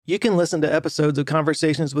You can listen to episodes of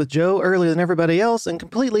Conversations with Joe earlier than everybody else and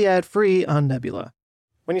completely ad-free on Nebula.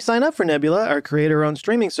 When you sign up for Nebula, our creator-owned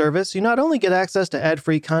streaming service, you not only get access to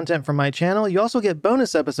ad-free content from my channel, you also get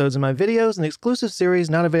bonus episodes of my videos and exclusive series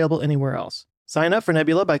not available anywhere else. Sign up for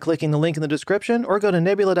Nebula by clicking the link in the description or go to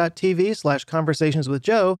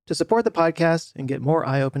nebula.tv/conversationswithjoe to support the podcast and get more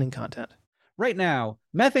eye-opening content. Right now,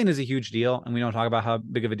 methane is a huge deal, and we don't talk about how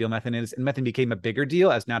big of a deal methane is. And methane became a bigger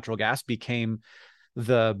deal as natural gas became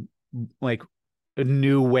the a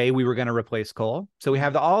new way we were going to replace coal. So we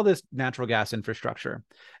have all this natural gas infrastructure,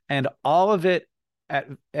 and all of it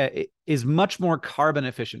is much more carbon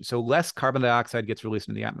efficient. So less carbon dioxide gets released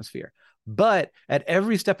into the atmosphere. But at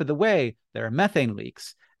every step of the way, there are methane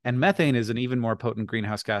leaks. And methane is an even more potent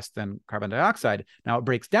greenhouse gas than carbon dioxide. Now it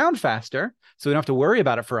breaks down faster, so we don't have to worry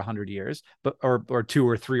about it for 100 years, or 2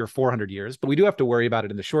 or 3 or 400 years. But we do have to worry about it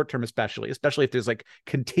in the short term, especially if there's like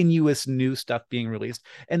continuous new stuff being released.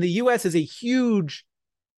 And the U.S. is a huge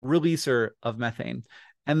releaser of methane,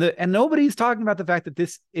 and nobody's talking about the fact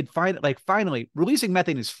that finally releasing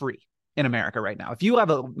methane is free in America right now. If you have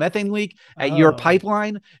a methane leak at your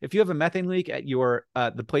pipeline, if you have a methane leak at your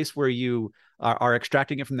the place where you are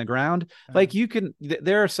extracting it from the ground,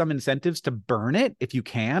 there are some incentives to burn it if you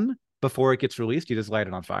can before it gets released. You just light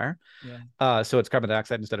it on fire. Yeah. So it's carbon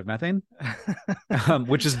dioxide instead of methane,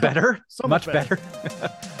 which is better, so much better.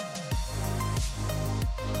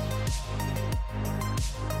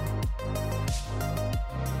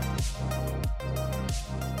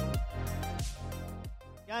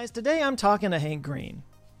 Guys, today I'm talking to Hank Green.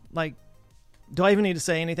 Do I even need to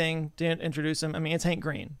say anything to introduce him? I mean, it's Hank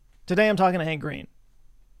Green. Today I'm talking to Hank Green.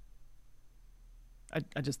 I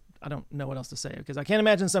don't know what else to say, because I can't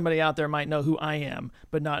imagine somebody out there might know who I am,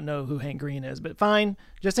 but not know who Hank Green is. But fine,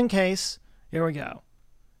 just in case, here we go.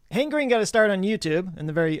 Hank Green got a start on YouTube in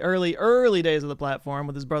the very early days of the platform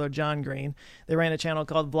with his brother John Green. They ran a channel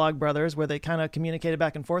called Vlog Brothers where they kind of communicated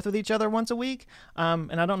back and forth with each other once a week.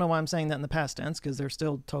 And I don't know why I'm saying that in the past tense, because they're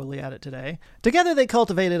still totally at it today. Together they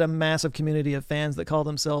cultivated a massive community of fans that call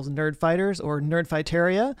themselves Nerd Fighters, or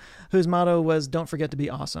Nerdfighteria, whose motto was "Don't forget to be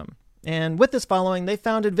awesome." And with this following, they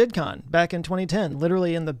founded VidCon back in 2010,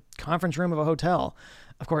 literally in the conference room of a hotel.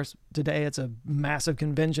 Of course, today it's a massive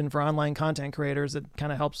convention for online content creators that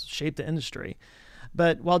kind of helps shape the industry.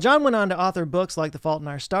 But while John went on to author books like The Fault in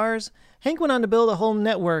Our Stars, Hank went on to build a whole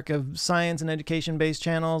network of science and education-based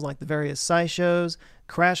channels like the various SciShows,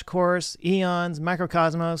 Crash Course, Eons,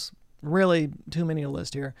 Microcosmos, really too many to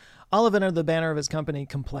list here, all of it under the banner of his company,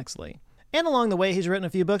 Complexly. And along the way, he's written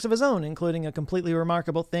a few books of his own, including A Completely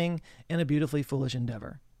Remarkable Thing and A Beautifully Foolish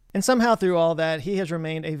Endeavor. And somehow through all that, he has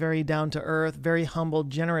remained a very down-to-earth, very humble,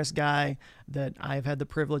 generous guy that I've had the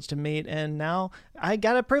privilege to meet, and now I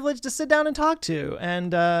got a privilege to sit down and talk to.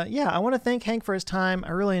 And I want to thank Hank for his time.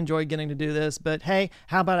 I really enjoyed getting to do this, but hey,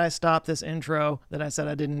 how about I stop this intro that I said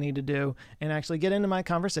I didn't need to do and actually get into my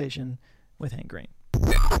conversation with Hank Green.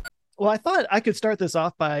 Well, I thought I could start this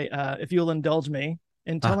off by, if you'll indulge me,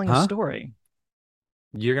 in telling a story.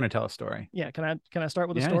 You're going to tell a story. Yeah, can I start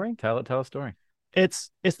with a story? Tell a story.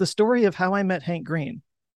 It's the story of how I met Hank Green.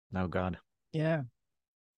 Oh God. Yeah.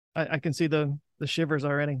 I can see the shivers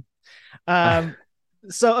already.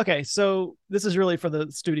 So this is really for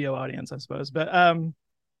the studio audience, I suppose. But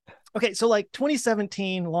okay, so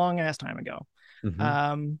 2017, long ass time ago.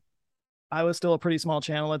 Mm-hmm. I was still a pretty small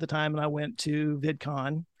channel at the time, and I went to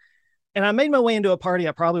VidCon, and I made my way into a party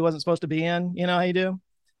I probably wasn't supposed to be in. You know how you do?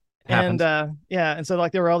 Happens. And so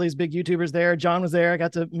there were all these big YouTubers there. John was there. I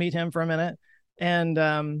got to meet him for a minute. And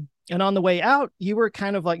on the way out, you were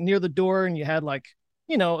kind of near the door, and you had a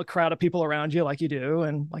crowd of people around you, like you do,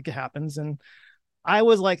 and like it happens. And I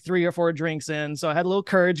was 3 or 4 drinks in, so I had a little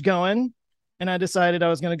courage going, and I decided I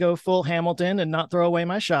was going to go full Hamilton and not throw away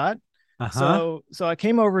my shot. So I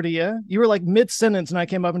came over to you. You were mid sentence, and I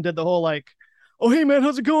came up and did the whole "Oh hey man,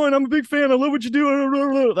 how's it going? I'm a big fan. I love what you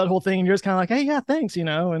do." That whole thing, and you're just kind of "Hey, yeah, thanks,"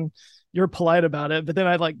 and you're polite about it. But then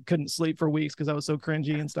I couldn't sleep for weeks because I was so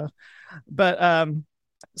cringy and stuff. But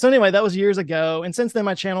so anyway, that was years ago, and since then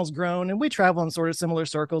my channel's grown, and we travel in sort of similar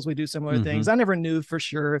circles. We do similar things. I never knew for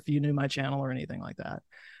sure if you knew my channel or anything like that.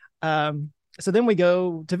 So then we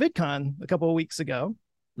go to VidCon a couple of weeks ago,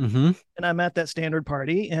 and I'm at that standard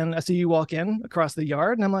party, and I see you walk in across the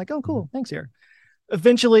yard, and I'm like, "Oh, cool, thanks here."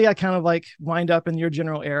 Eventually, I kind of wind up in your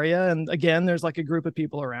general area, and again, there's a group of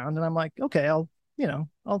people around, and I'm like, "Okay,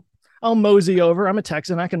 I'll mosey over. I'm a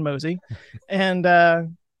Texan, I can mosey." And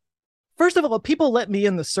first of all, people let me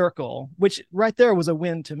in the circle, which right there was a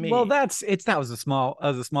win to me. Well, that was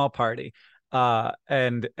a small party.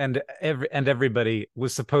 And everybody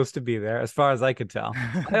was supposed to be there, as far as I could tell.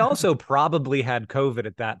 I also probably had COVID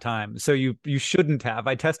at that time, so you shouldn't have.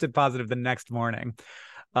 I tested positive the next morning.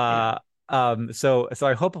 Yeah. So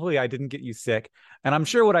I hopefully I didn't get you sick. And I'm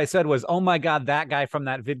sure what I said was, "Oh my God, that guy from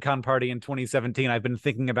that VidCon party in 2017. I've been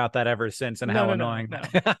thinking about that ever since, and No, how no, no, annoying."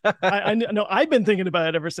 no. I know I've been thinking about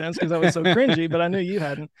it ever since because I was so cringy, but I knew you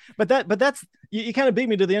hadn't. But that's you kind of beat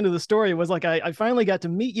me to the end of the story. It was like I finally got to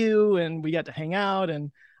meet you and we got to hang out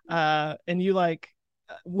and you like,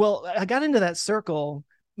 well, I got into that circle.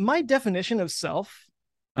 My definition of self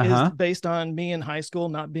is Uh-huh. based on me in high school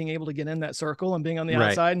not being able to get in that circle and being on the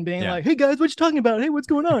Right. outside and being Yeah. like, "Hey guys, what you talking about? Hey, what's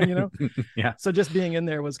going on?" You know. Yeah. So just being in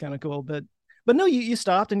there was kind of cool. But no, you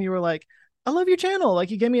stopped and you were like, "I love your channel."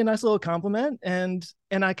 Like you gave me a nice little compliment and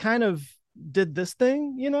I kind of did this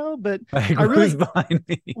thing, you know, but Like, I who's really, behind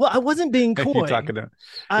me? well, I wasn't being Are you coy. talking to?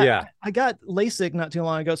 I Yeah. I got LASIK not too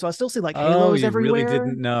long ago, so I still see like Oh, halos you really everywhere.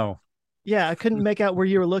 didn't know. Yeah, I couldn't make out where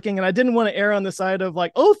you were looking, and I didn't want to err on the side of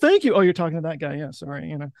like, "Oh, thank you." Oh, you're talking to that guy. Yeah, sorry,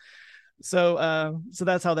 you know. So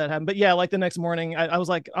that's how that happened. But yeah, like the next morning I was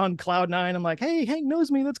like on cloud nine. I'm like, "Hey, Hank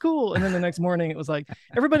knows me, that's cool." And then the next morning it was like,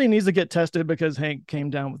 everybody needs to get tested because Hank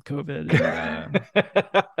came down with COVID.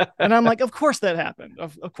 And I'm like, of course that happened,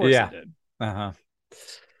 of course Yeah. it did. Uh-huh.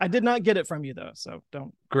 I did not get it from you though, so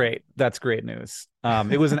don't. Great. That's great news.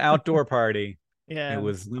 It was an outdoor party. It Yeah.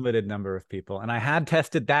 was limited number of people, and I had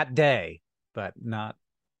tested that day, but not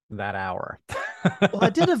that hour. Well, I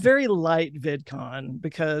did a very light vidcon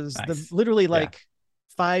because the Nice. literally Yeah. like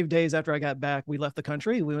 5 days after I got back we left the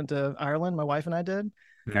country. We went to Ireland, my wife and I did.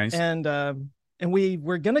 Nice. And we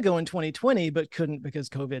were going to go in 2020 but couldn't because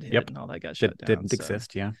COVID hit Yep. and all that got shut down. Didn't So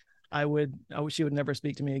exist. Yeah. I wish she would never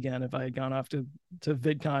speak to me again if I had gone off to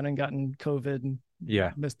VidCon and gotten COVID and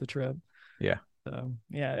Yeah. missed the trip. Yeah. So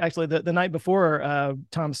yeah, actually the night before,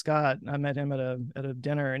 Tom Scott, I met him at a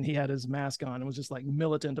dinner and he had his mask on and was just like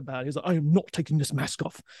militant about it. He's like, "I am not taking this mask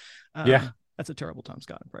off." Yeah. That's a terrible Tom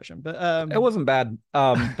Scott impression, but It wasn't bad.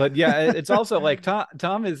 But yeah, it's also like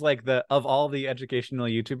Tom is like the of all the educational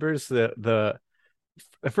YouTubers, the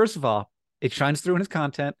first of all, it shines through in his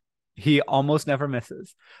content. He almost never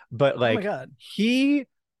misses. But oh my like God. he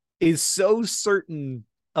is so certain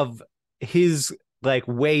of his like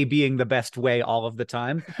way being the best way all of the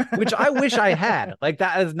time, which I wish I had. Like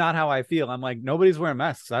that is not how I feel. I'm like, nobody's wearing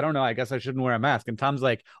masks. I don't know. I guess I shouldn't wear a mask. And Tom's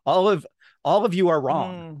like, all of you are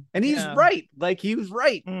wrong. And he's Yeah. right. Like he was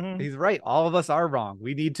right. Mhm. He's right. All of us are wrong.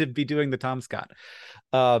 We need to be doing the Tom Scott.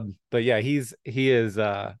 But yeah, he is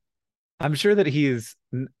I'm sure that he is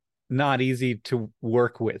not easy to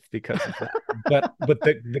work with because of that. but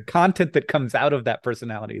the content that comes out of that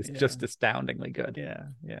personality is Yeah. just astoundingly good. Yeah,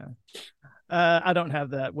 yeah. I don't have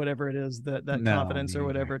that, whatever it is, that No, confidence or me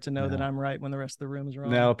whatever either. to know that No. I'm right when the rest of the room is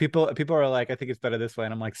wrong. No, people are like, I think it's better this way,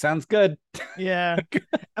 and I'm like, sounds good. Yeah.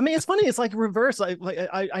 I mean, it's funny. It's like reverse.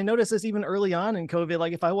 I noticed this even early on in COVID.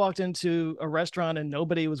 Like if I walked into a restaurant and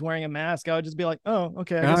nobody was wearing a mask, I would just be like, "Oh,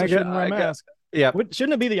 okay, I guess I shouldn't wear a mask." Yeah.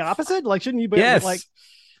 Shouldn't it be the opposite? Like, shouldn't you be Yes. like,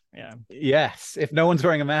 yeah, Yes. If no one's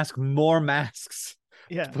wearing a mask, more masks.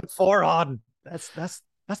 yeah. Put 4 on. That's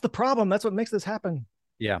the problem. That's what makes this happen.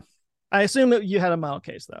 Yeah. I assume that you had a mild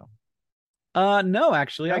case though. No,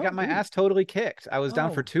 actually, I got my ooh. ass totally kicked. I was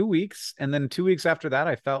down for Oh. 2 weeks, and then 2 weeks after that,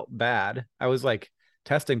 I felt bad. I was like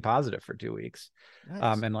testing positive for 2 weeks.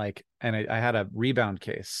 Nice. And I had a rebound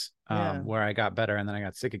case Yeah. where I got better and then I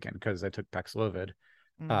got sick again because I took Paxlovid.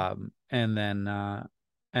 And then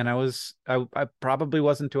and I probably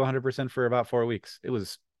wasn't to 100% for about 4 weeks. It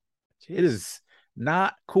Jeez. is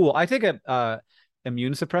not cool. I take a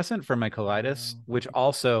immune suppressant for my colitis, which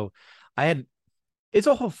also it's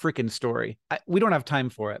a whole freaking story. We don't have time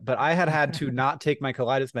for it, but I had to not take my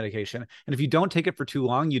colitis medication. And if you don't take it for too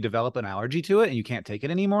long, you develop an allergy to it and you can't take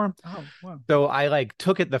it anymore. Oh, wow. So I like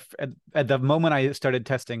took it at the moment I started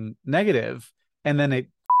testing negative, and then it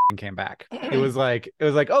came back. It was like,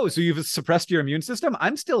 oh, so you've suppressed your immune system?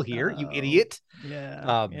 I'm still here, you idiot.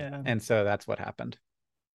 Yeah. And so that's what happened.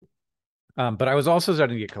 But I was also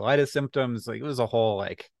starting to get colitis symptoms. Like it was a whole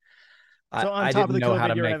like. So on I top of didn't the know how COVID,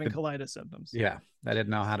 to you're make having colitis symptoms. Yeah, I did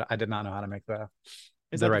not know how to make the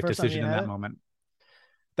Is that the right first time decision you in had that it? moment.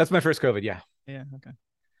 That's my first COVID. Yeah. Yeah. Okay.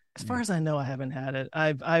 As Yeah. far as I know, I haven't had it.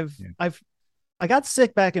 I Yeah. got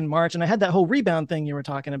sick back in March and I had that whole rebound thing you were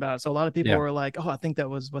talking about. So a lot of people Yeah. were like, "Oh, I think that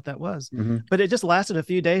was what that was." Mhm. But it just lasted a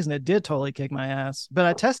few days and it did totally kick my ass. But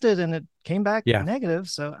I tested and it came back Yeah. negative.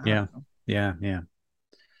 So I Yeah. don't know. Yeah.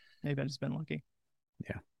 Maybe I've just been lucky.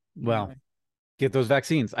 Yeah. Well, Anyway. get those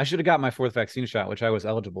vaccines. I should have got my 4th vaccine shot, which I was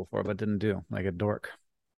eligible for, but didn't do, like a dork.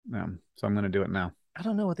 So I'm going to do it now. I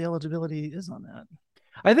don't know what the eligibility is on that.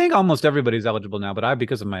 I think almost everybody's eligible now, but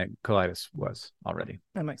because of my colitis was already.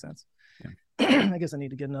 That makes sense. Yeah. I guess I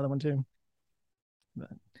need to get another one too. But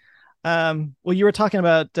well, you were talking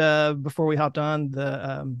about before we hopped on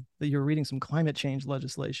that you were reading some climate change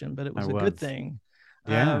legislation, but it was a good thing.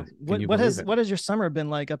 Yeah. What has your summer been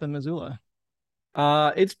like up in Missoula?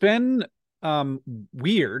 It's been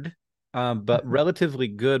weird, but relatively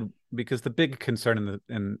good, because the big concern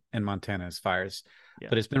in Montana is fires. Yeah.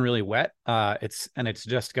 But it's been really wet. It's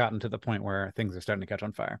just gotten to the point where things are starting to catch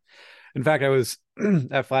on fire. In fact, I was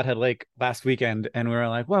at Flathead Lake last weekend, and we were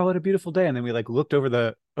like, "Wow, what a beautiful day!" And then we like looked over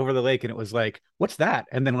the lake, and it was like, "What's that?"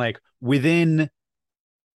 And then like within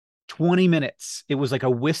 20 minutes, it was like a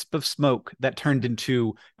wisp of smoke that turned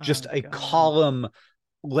into just a column,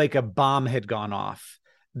 like a bomb had gone off,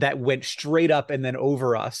 that went straight up and then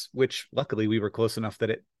over us, which luckily we were close enough that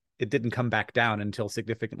it didn't come back down until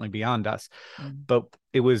significantly beyond us. But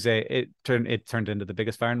it turned into the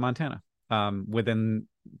biggest fire in Montana within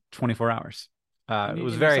 24 hours. It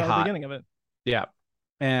was very hot. The beginning of it. Yeah.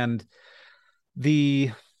 And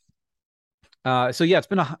so yeah,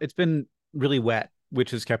 it's been really wet,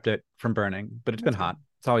 which has kept it from burning, but it's been hot.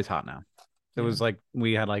 It's always hot now. It was like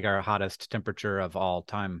we had like our hottest temperature of all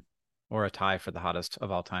time, or a tie for the hottest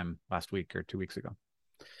of all time last week or 2 weeks ago.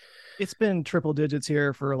 It's been triple digits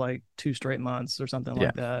here for like 2 straight months or something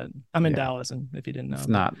like that. I'm in Dallas, and if you didn't know, it's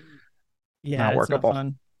not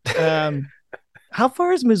workable. It's not fun. How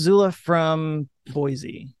far is Missoula from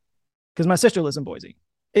Boise? Because my sister lives in Boise.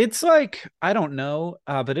 It's like, I don't know,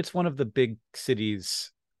 but it's one of the big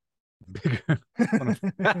cities.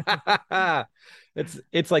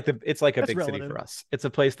 It's like a big relative city for us. It's a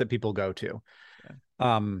place that people go to.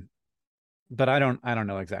 But I don't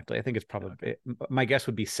know exactly. I think it's probably, my guess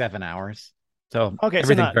would be 7 hours. So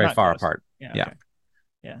everything's very far apart. Yeah.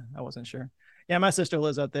 I wasn't sure. Yeah, my sister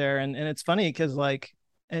lives up there, and it's funny because like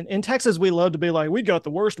in Texas we love to be like, we got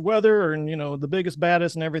the worst weather and the biggest,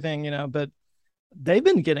 baddest and everything, but they've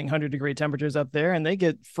been getting 100-degree temperatures up there, and they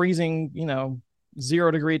get freezing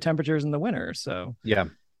 0-degree temperatures in the winter. So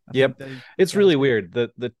it's really weird.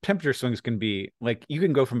 The temperature swings can be like, you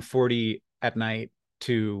can go from 40 at night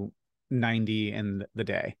to 90 in the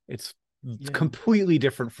day. It's completely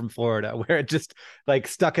different from Florida, where it just like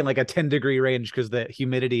stuck in like a 10-degree range because the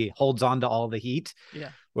humidity holds on to all the heat.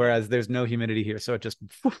 Whereas there's no humidity here, so it just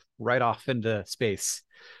right off into space.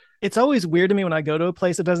 It's always weird to me when I go to a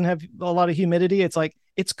place that doesn't have a lot of humidity. It's like,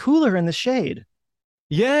 it's cooler in the shade.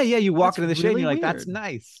 Yeah, you walk into the shade and you're like, that's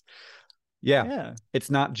nice. Yeah.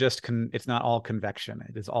 It's not just it's not all convection.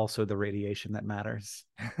 It is also the radiation that matters.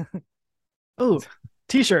 Oh,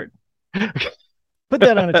 t-shirt. Put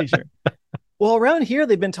that on a t-shirt. Well, around here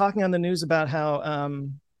they've been talking on the news about how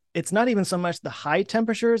it's not even so much the high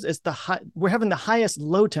temperatures, it's we're having the highest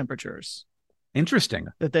low temperatures. Interesting.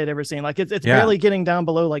 That they'd ever seen. Like it's barely getting down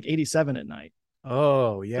below like 87 at night.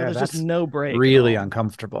 Oh, yeah. So there's just no break. Really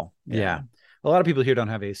uncomfortable. Yeah. A lot of people here don't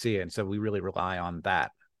have AC, and so we really rely on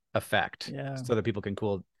that effect so that people can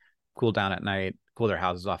cool down at night, cool their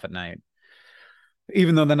houses off at night.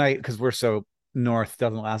 Even though the night, because we're so north,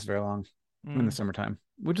 doesn't last very long in the summertime,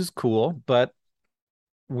 which is cool, but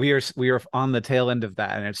we are on the tail end of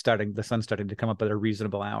that, and the sun's starting to come up at a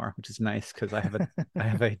reasonable hour, which is nice because I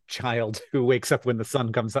have a child who wakes up when the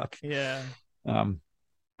sun comes up.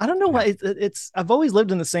 I don't know why I've always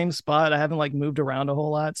lived in the same spot. I haven't like moved around a whole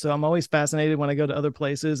lot, so I'm always fascinated when I go to other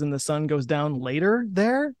places and the sun goes down later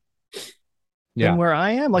there than where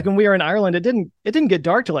I am. Like when we were in Ireland, it didn't get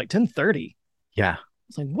dark till like 10:30. Yeah,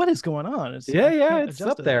 it's like, what is going on? It's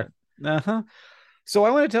up there. So I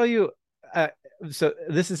want to tell you. So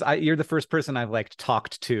this is you're the first person I've like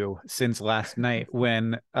talked to since last night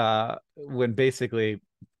when basically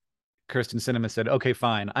Kirsten Sinema said, okay,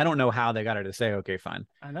 fine. I don't know how they got her to say, okay, fine.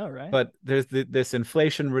 I know, right? But there's this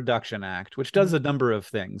Inflation Reduction Act, which does a number of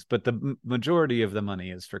things, but the majority of the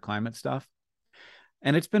money is for climate stuff.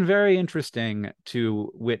 And it's been very interesting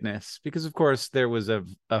to witness because, of course, there was a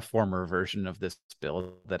former version of this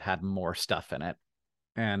bill that had more stuff in it.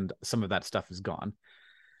 And some of that stuff is gone.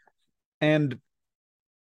 And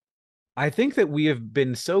I think that we have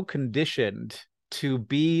been so conditioned to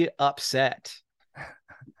be upset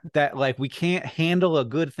that like we can't handle a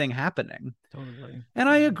good thing happening. Totally. And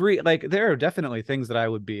I agree. Like there are definitely things that I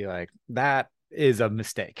would be like, that is a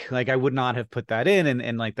mistake. Like I would not have put that in.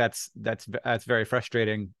 And like, that's very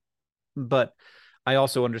frustrating. But I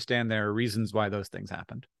also understand there are reasons why those things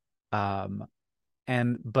happened. But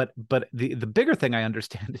the bigger thing I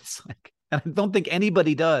understand is like, and I don't think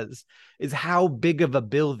anybody does, is how big of a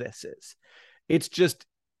bill this is.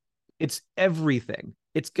 It's everything.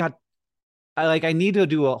 It's got, I need to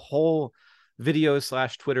do a whole video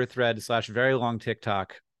slash Twitter thread slash very long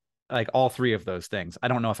TikTok, like all three of those things. I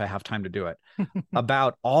don't know if I have time to do it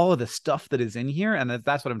about all of the stuff that is in here. And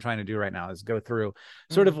that's what I'm trying to do right now, is go through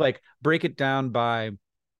sort of like break it down by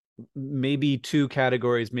maybe two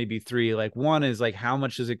categories, maybe three. Like one is like, how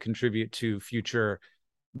much does it contribute to future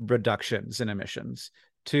reductions in emissions?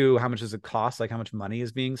 Two, how much does it cost? Like how much money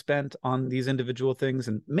is being spent on these individual things?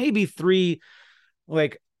 And maybe three,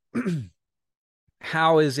 like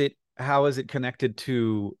how is it connected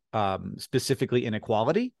to specifically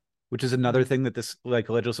inequality, which is another thing that this like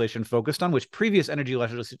legislation focused on, which previous energy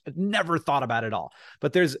legislation never thought about at all.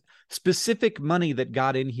 But there's specific money that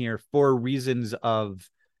got in here for reasons of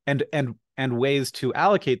and ways to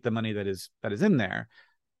allocate the money that is in there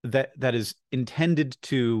that is intended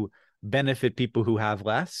to benefit people who have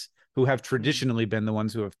less, who have traditionally been the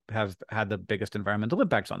ones who have had the biggest environmental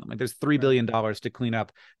impacts on them. Like there's $3 billion to clean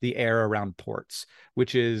up the air around ports,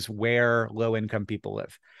 which is where low income people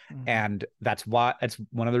live. And that's one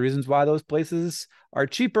of the reasons why those places are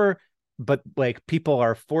cheaper. But like people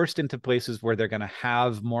are forced into places where they're going to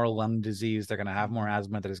have more lung disease, they're going to have more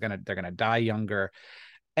asthma, they're going to die younger.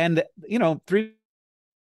 And, you know, $3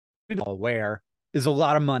 billion where is a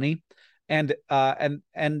lot of money. And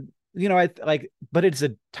you know, I like, but it's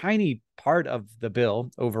a tiny part of the bill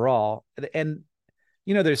overall. And,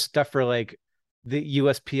 you know, there's stuff for like the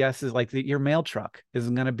USPS is like your mail truck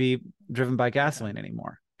isn't going to be driven by gasoline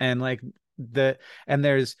anymore. And like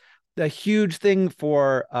there's a huge thing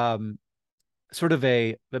for sort of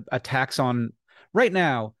a tax on right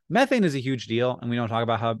now. Methane is a huge deal. And we don't talk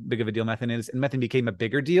about how big of a deal methane is. And methane became a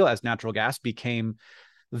bigger deal as natural gas became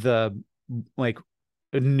the like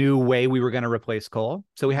a new way we were going to replace coal.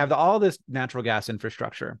 So we have all this natural gas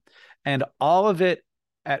infrastructure, and all of it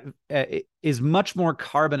is much more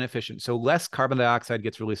carbon efficient. So less carbon dioxide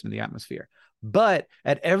gets released into the atmosphere. But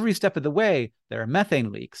at every step of the way, there are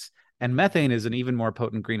methane leaks. And methane is an even more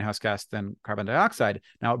potent greenhouse gas than carbon dioxide.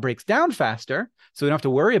 Now it breaks down faster, so we don't have to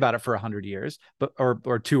worry about it for 100 years, but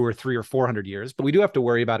or 2 or 3 or 400 years. But we do have to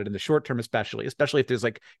worry about it in the short term, especially if there's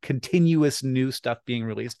like continuous new stuff being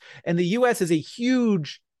released. And the U.S. is a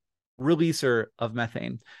huge releaser of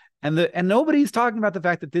methane, and nobody's talking about the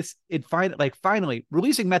fact that finally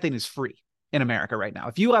releasing methane is free in America right now.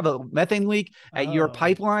 If you have a methane leak at your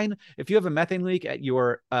pipeline, if you have a methane leak at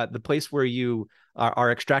your the place where you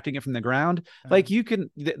are extracting it from the ground, like you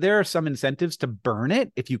can, there are some incentives to burn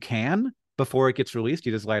it if you can before it gets released.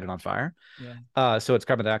 You just light it on fire. So it's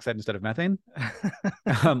carbon dioxide instead of methane,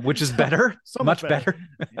 which is better, so much better.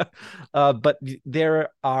 But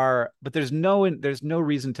there's no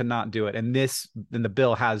reason to not do it. And the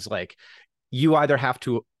bill has like, you either have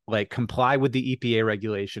to like comply with the EPA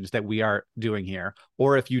regulations that we are doing here,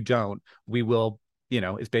 or if you don't, we will, you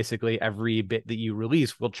know, it's basically every bit that you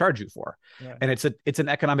release we'll charge you for. And it's an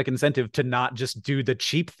economic incentive to not just do the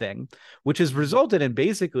cheap thing, which has resulted in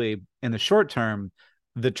basically in the short term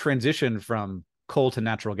the transition from coal to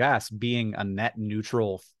natural gas being a net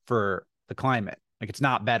neutral for the climate. Like it's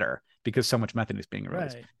not better because so much methane is being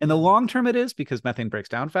released. In the long term it is, because methane breaks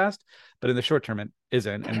down fast, but in the short term it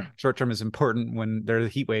isn't. And short term is important when there are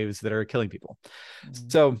heat waves that are killing people.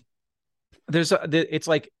 So it's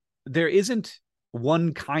like there isn't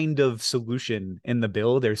one kind of solution in the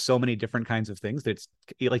bill. There's so many different kinds of things that it's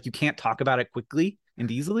like you can't talk about it quickly and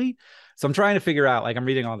easily. So I'm trying to figure out, like I'm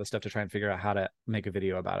reading all this stuff to try and figure out how to make a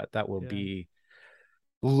video about it that will be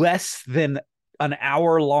less than an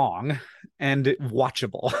hour long and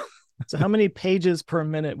watchable. So how many pages per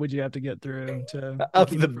minute would you have to get through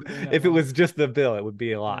if it was just the bill, it would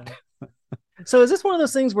be a lot. So is this one of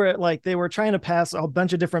those things where like they were trying to pass a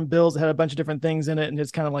bunch of different bills that had a bunch of different things in it, and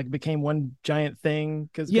it's kind of like became one giant thing?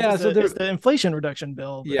 Because there's the Inflation Reduction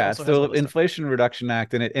Bill. Yeah, so the Inflation Reduction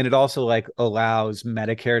Act, and it also like allows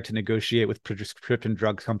Medicare to negotiate with prescription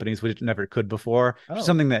drug companies, which it never could before.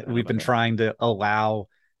 Something that we've been trying to allow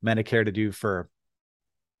Medicare to do for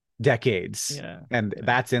decades. And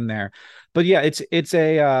that's in there. But yeah, it's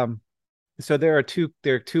a so there are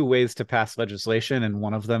two ways to pass legislation, and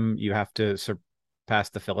one of them you have to surpass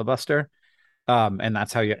the filibuster, and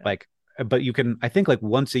that's how you like. But you can, I think, like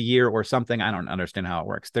once a year or something. I don't understand how it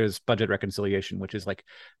works. There's budget reconciliation, which is like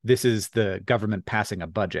this is the government passing a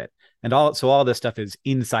budget, and all this stuff is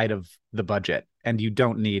inside of the budget, and you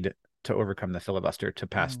don't need to overcome the filibuster to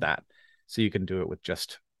pass that. So you can do it with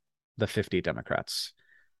just the 50 Democrats.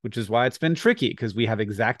 Which is why it's been tricky, because we have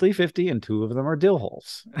exactly 50 and 2 of them are dill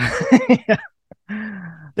holes.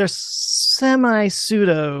 They're semi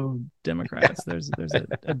pseudo Democrats. There's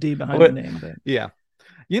a D behind the name. But... Yeah.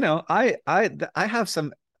 You know, I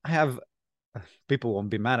have people won't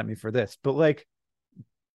be mad at me for this, but like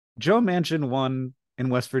Joe Manchin won in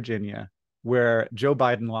West Virginia, where Joe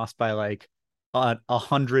Biden lost by like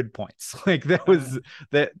 100 points. Like that was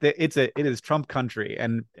it is Trump country,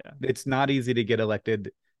 and Yeah. it's not easy to get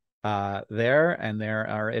elected there, and there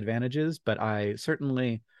are advantages. But I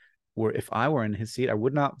certainly were, if I were in his seat, I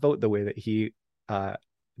would not vote the way that he uh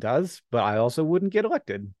does, but I also wouldn't get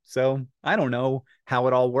elected. So I don't know how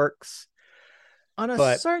it all works. On a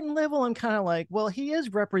But certain level, I'm kind of like, well, he is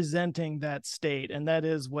representing that state, and that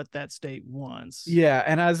is what that state wants. yeah,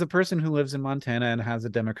 and as a person who lives in Montana and has a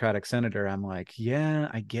Democratic senator, I'm like, yeah,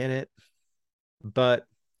 I get it. But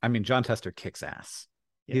I mean, Jon Tester kicks ass.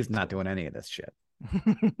 Yeah, He's not totally. doing any of this shit.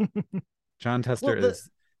 Jon Well, Tester the is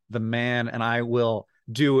the man, and I will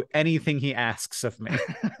do anything he asks of me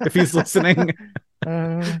if he's listening.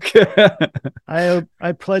 uh,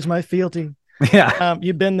 I pledge my fealty. Yeah,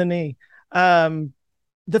 You bend the knee.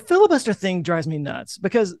 The filibuster thing drives me nuts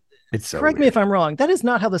because, it's so correct me weird. if I'm wrong, that is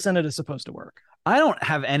not how the Senate is supposed to work. I don't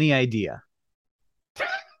have any idea.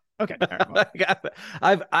 Okay, all right,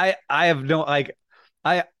 well, I have no like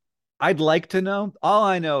I I'd like to know. All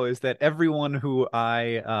I know is that everyone who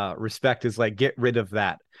I respect is like, get rid of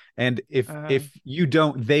that. And uh, if you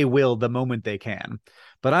don't, they will the moment they can.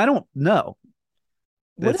 But I don't know.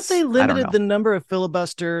 what if they I don't limited know. the number of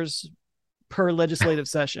filibusters per legislative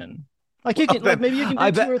session? Like you Well, can, like then maybe you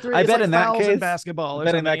can do two or three. I It's bet like in that fouls in case, basketball I or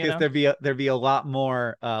bet in something, that you case know? there'd be a lot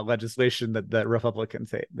more legislation that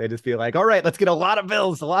Republicans hate. They just be like, all right, let's get a lot of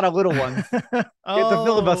bills, a lot of little ones, get the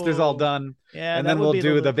filibusters all Oh, done, yeah, and that then would we'll be the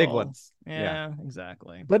do the big loophole. ones. Yeah. Yeah,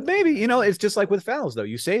 exactly. But maybe, Exactly. it's just like with fouls, though.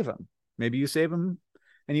 You save them. Maybe you save them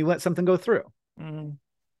and you let something go through. Mm,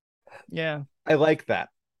 yeah. I like that.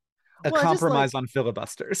 A Well, I just compromise like on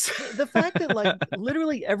filibusters. the fact that like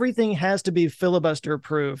literally everything has to be filibuster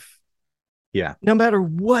proof. Yeah. No matter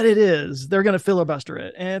what it is, they're going to filibuster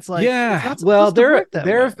it, and it's like it's Yeah. not Well, supposed to work that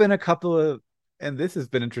there way. have been a couple of, and this has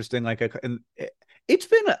been interesting. And it's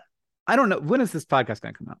been, I don't know, when is this podcast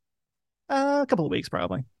going to come out? A couple of weeks,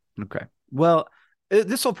 probably. Okay. Well,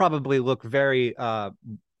 this will probably look very, uh,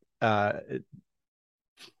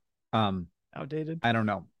 um, Outdated. I don't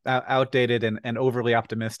know, outdated and overly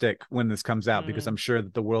optimistic when this comes out, because Mm. I'm sure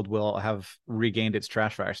that the world will have regained its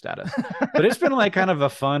trash fire status. But it's been like kind of a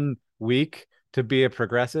fun week to be a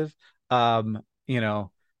progressive. Um, you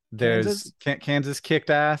know, there's Kansas. Kansas kicked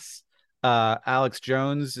ass. Alex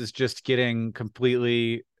Jones is just getting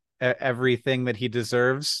completely everything that he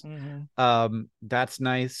deserves. Mm-hmm. That's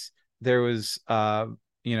nice. There was Jon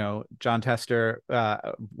Tester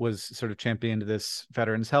was sort of championed this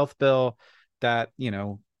veterans health bill that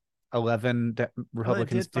 11 Oh, it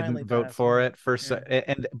Republicans did finally didn't vote pass. Yeah. for it first, Yeah.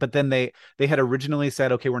 and but then they had originally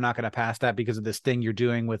said, okay, we're not going to pass that because of this thing you're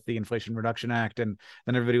doing with the Inflation Reduction Act, and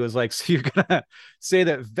then everybody was like, so you're gonna say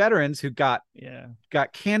that veterans who Yeah.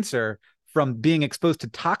 got cancer from being exposed to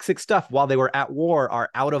toxic stuff while they were at war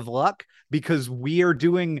are out of luck because we are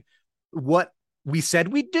doing what we said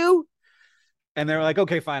we'd do? And they were like,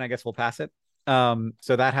 okay, fine, I guess we'll pass it.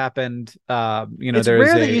 So that happened. It's There's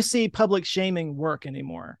rare that you a see public shaming work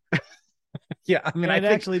anymore. yeah. I mean, And I it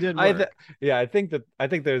think actually did I th- work. yeah, I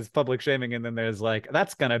think there's public shaming, and then there's like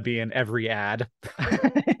that's gonna be in every ad.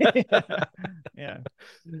 Yeah. Yeah.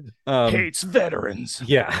 um, Hates veterans.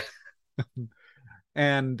 yeah,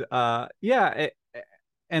 and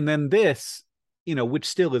and then this, which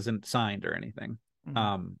still isn't signed or anything. Mhm.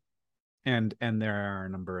 Um, and there are a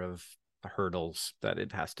number of hurdles that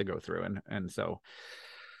it has to go through, and so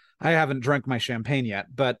I haven't drunk my champagne yet,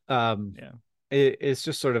 but Yeah. it's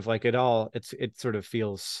just sort of like it sort of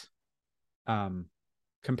feels um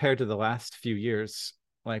compared to the last few years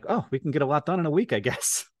like, oh, we can get a lot done in a week, I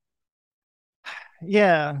guess.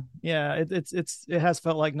 Yeah. Yeah. It has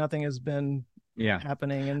felt like nothing has been Yeah.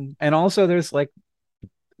 happening. And And also there's like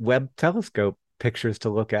Webb telescope pictures to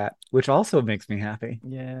look at, which also makes me happy.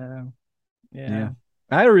 yeah. Yeah. Yeah.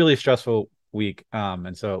 I had a really stressful week,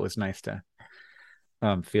 and so it was nice to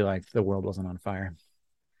feel like the world wasn't on fire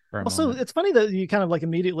for a Also, moment. it's funny that you kind of like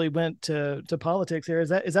immediately went to politics here. Is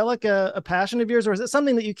that like a passion of yours, or is it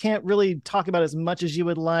something that you can't really talk about as much as you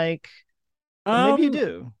would like? Or maybe you um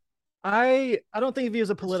do. I I don't think of you as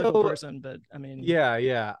a political so person, but I mean,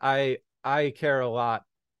 yeah, I care a lot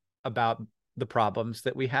about the problems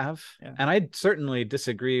that we have, yeah, and I certainly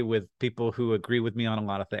disagree with people who agree with me on a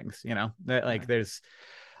lot of things, that yeah, like there's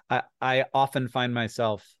I often find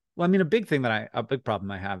myself, well, I mean, a big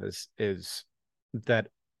problem I have is that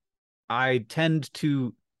I tend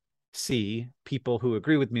to see people who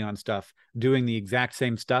agree with me on stuff doing the exact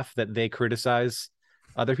same stuff that they criticize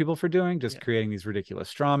other people for doing, just Yeah. creating these ridiculous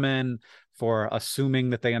straw men, for assuming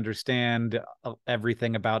that they understand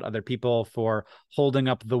everything about other people, for holding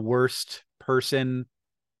up the worst person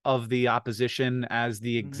of the opposition as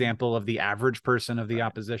the Mm, example of the average person of the right.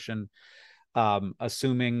 opposition,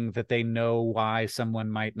 assuming that they know why someone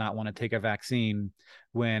might not want to take a vaccine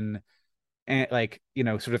when, like, you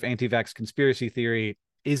know, sort of anti-vax conspiracy theory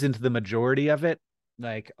isn't the majority of it.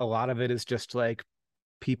 Like a lot of it is just like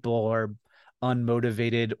people are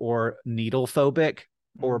unmotivated or needle phobic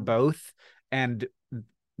or Mm. both, and Or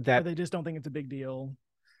that they just don't think it's a big deal.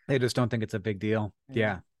 they just don't think it's a big deal. Yeah.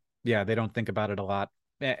 Yeah. Yeah, they don't think about it a lot.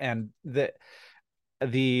 And the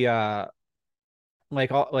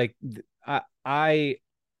like all like I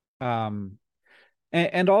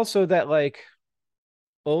and also that, like,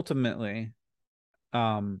 ultimately,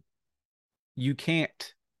 um you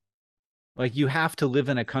can't, like, you have to live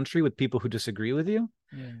in a country with people who disagree with you,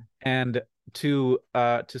 Yeah. and to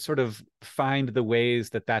sort of find the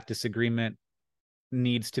ways that that disagreement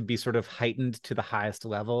needs to be sort of heightened to the highest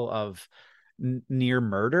level of near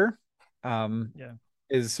murder, um Yeah.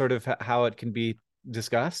 is sort of how it can be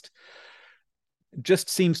discussed. Just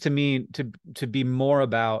seems to me to be more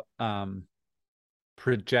about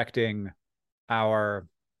projecting our,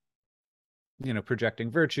 you know,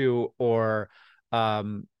 projecting virtue, or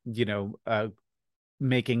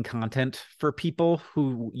making content for people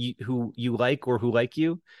who you like or who like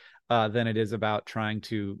you, than it is about trying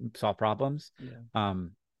to solve problems. Yeah.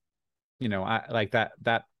 um I like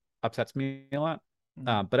that upsets me a lot.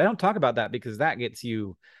 Mm. But I don't talk about that because that gets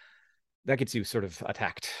you sort of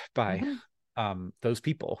attacked by Hmm. those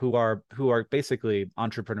people who are basically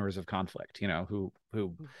entrepreneurs of conflict, you know, who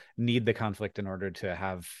need the conflict in order to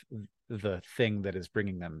have the thing that is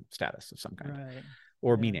bringing them status of some kind Right.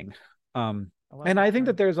 or Yeah. meaning. um I like and that I think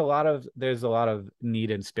that term. there's a lot of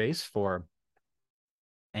need and space for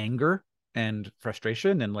anger and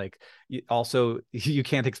frustration, and like, also you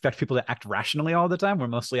can't expect people to act rationally all the time. We're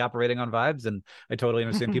mostly operating on vibes, and I totally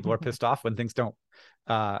understand people are pissed off when things don't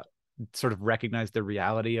uh sort of recognize the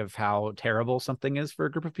reality of how terrible something is for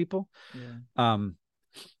a group of people. Yeah. um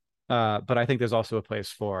but I think there's also a place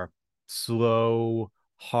for slow,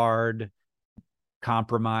 hard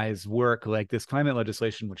compromise work, like this climate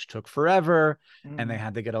legislation, which took forever, and they Mm.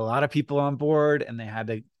 had to get a lot of people on board, and they had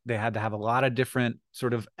to have a lot of different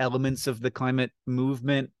sort of elements of the climate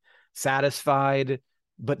movement satisfied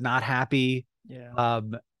but not happy. Yeah.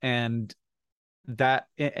 And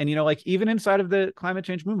you know, like, even inside of the climate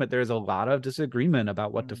change movement, there's a lot of disagreement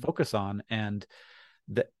about what to Mm. focus on. And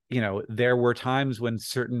that, you know, there were times when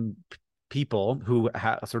certain people who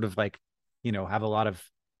sort of, like, you know, have a lot of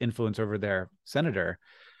influence over their senator,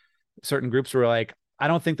 certain groups were like, I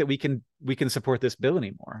don't think that we can support this bill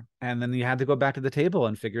anymore. And then you had to go back to the table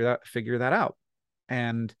and figure that out.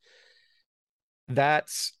 And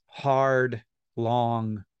that's hard,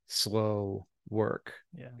 long, slow work.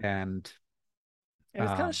 Yeah. And And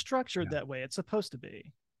it's kind of um structured yeah, that way. It's supposed to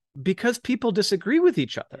be. because people disagree with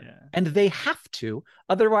each other, Yeah. and they have to,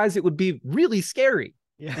 otherwise it would be really scary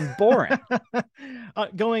Yeah. and boring.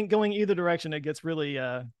 Going either direction, it gets really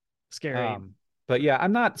scary. But yeah,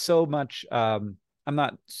 I'm not so much I'm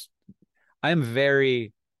not I am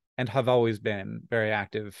very, and have always been very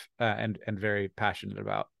active, and very passionate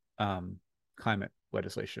about climate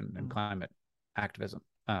legislation and Mm. climate activism.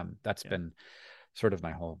 That's Yeah. been sort of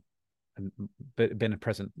my whole, been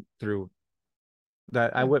present through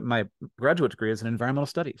that. I Yeah. went my graduate degree is in environmental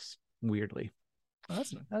studies. Weirdly, Oh,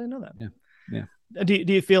 I didn't know that. yeah, yeah, Do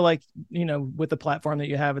you feel like, you know, with the platform that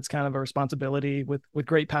you have, it's kind of a responsibility? With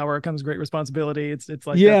great power comes great responsibility. It's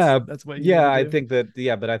like yeah, that's what you need yeah. to I do. think that,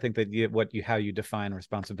 yeah, but I think that how you define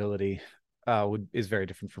responsibility is very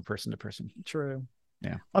different from person to person. True.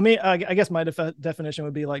 Yeah. I mean, I guess my definition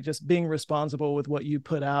would be like just being responsible with what you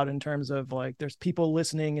put out in terms of like there's people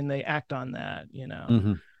listening and they act on that. You know,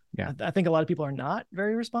 Mm-hmm. Yeah. I think a lot of people are not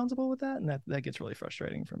very responsible with that, and that gets really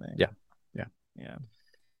frustrating for me. Yeah. Yeah. Yeah.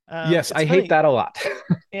 Yes, It's I hate funny. that a lot.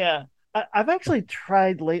 Yeah. I've actually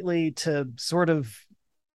tried lately to sort of,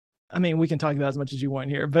 I mean, we can talk about as much as you want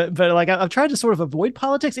here, but like I've tried to sort of avoid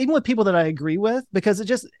politics, even with people that I agree with, because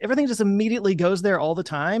everything just immediately goes there all the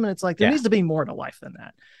time, and it's like there Yeah. needs to be more to life than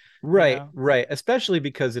that, you Right, know? right. Especially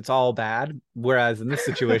because it's all bad. Whereas in this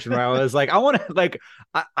situation where I was like, I want to, like,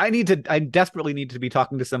 I desperately need to be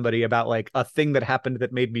talking to somebody about like a thing that happened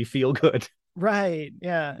that made me feel good. Right?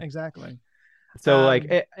 Yeah, exactly. So like,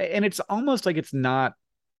 Um, and it's almost like it's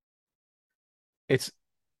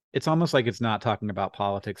it's almost like it's not talking about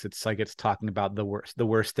politics. It's like it's talking about the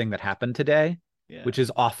worst thing that happened today. Yeah. which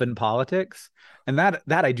is often politics. And that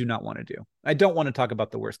I do not want to do. I don't want to talk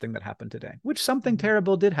about the worst thing that happened today, which something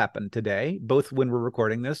terrible did happen today, both when we're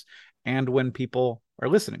recording this and when people are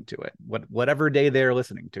listening to it, whatever day they're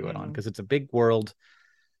listening to it on, because it's a big world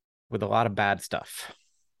with a lot of bad stuff.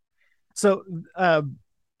 So I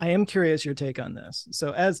am curious your take on this.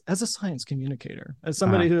 So as a science communicator, as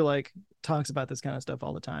somebody who like talks about this kind of stuff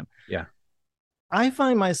all the time, yeah, I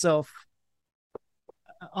find myself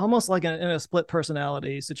almost like in a split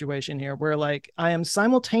personality situation here, where like I am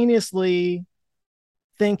simultaneously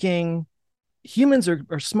thinking humans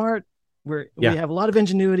are smart. We have a lot of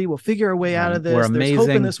ingenuity. We'll figure our way out of this. There's hope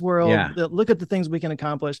in this world. Yeah. Look at the things we can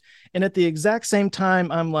accomplish. And at the exact same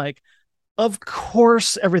time, I'm like, of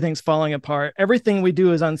course, everything's falling apart. Everything we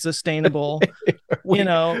do is unsustainable.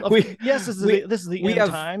 Yes, this is the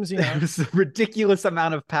end times. There's a ridiculous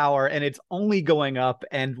amount of power, and it's only going up.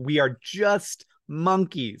 And we are just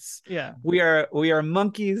monkeys. Yeah, we are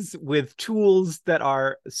monkeys with tools that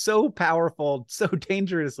are so powerful, so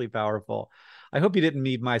dangerously powerful. I hope you didn't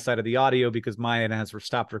need my side of the audio because mine has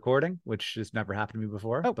stopped recording, which has never happened to me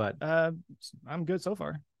before. But I'm good so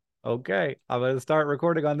far. Okay, I'm going to start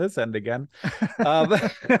recording on this end again.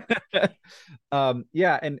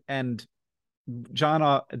 Yeah, and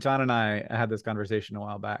John and I had this conversation a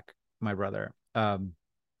while back, my brother,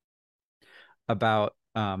 about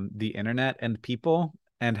the internet and people,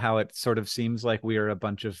 and how it sort of seems like we are a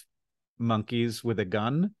bunch of monkeys with a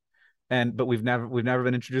gun, but we've never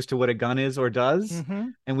been introduced to what a gun is or does,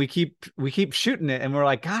 and we keep shooting it, and we're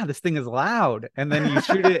like, God, this thing is loud, and then you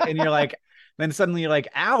shoot it, and you're like. Then suddenly you're like,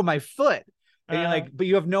 ow, my foot. And you're like, but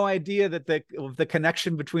you have no idea that the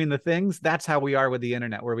connection between the things, that's how we are with the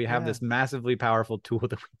internet, where we have this massively powerful tool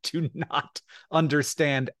that we do not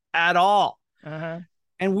understand at all.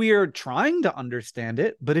 And we are trying to understand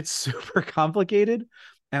it, but it's super complicated.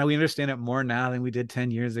 And we understand it more now than we did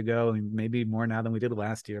 10 years ago, and maybe more now than we did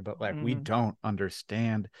last year. But like, we don't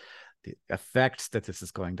understand the effects that this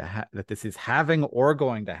is going to have, that this is having or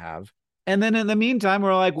going to have. And then in the meantime,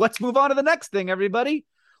 we're like, let's move on to the next thing, everybody.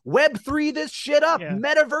 Web3 this shit up. Yeah.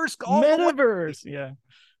 Metaverse. Yeah,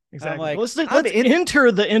 exactly. Like, let's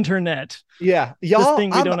enter the internet. Yeah. Y'all, this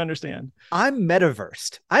thing we don't understand. I'm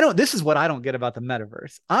metaversed. This is what I don't get about the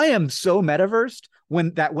metaverse. I am so metaversed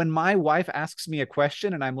when my wife asks me a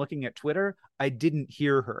question and I'm looking at Twitter, I didn't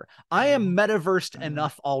hear her. I am metaversed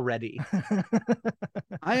enough already.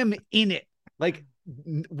 I am in it. Like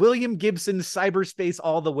William Gibson, cyberspace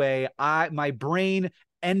all the way. My brain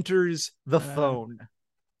enters the phone.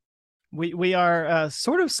 We are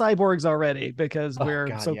sort of cyborgs already because we're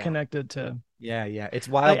connected to. Yeah. It's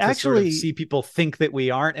wild to sort of see people think that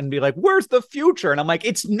we aren't and be like, where's the future? And I'm like,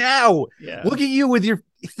 it's now. Yeah. Look at you with your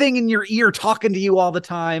thing in your ear talking to you all the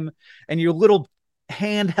time, and your little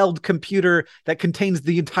handheld computer that contains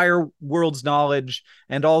the entire world's knowledge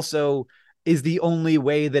and also is the only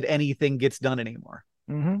way that anything gets done anymore.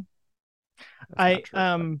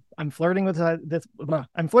 I'm flirting with this.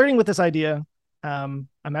 I'm flirting with this idea. I'm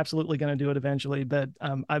absolutely going to do it eventually, but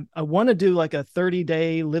I want to do like a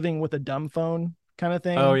 30-day living with a dumb phone kind of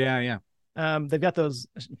thing. Oh yeah. They've got those.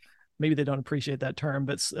 Maybe they don't appreciate that term,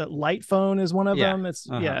 but light phone is one of them. It's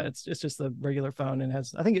it's just the regular phone, and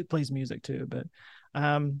I think it plays music too. But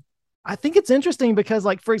I think it's interesting because,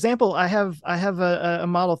 like, for example, I have a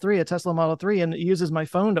Model 3, a Tesla Model 3, and it uses my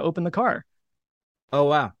phone to open the car. Oh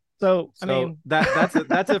wow. So I mean, that's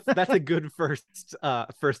a good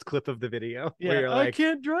first clip of the video. Yeah, where you're like, I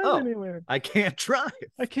can't drive anywhere. I can't drive.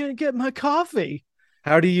 I can't get my coffee.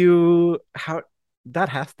 There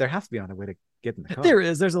has to be another way to get in the car.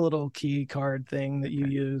 There's a little key card thing that you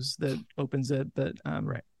use that opens it, but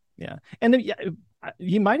right. Yeah. And then,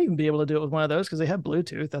 you might even be able to do it with one of those because they have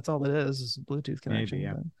Bluetooth. That's all it is a Bluetooth connection.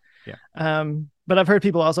 Maybe, yeah. But I've heard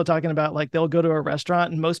people also talking about, like, they'll go to a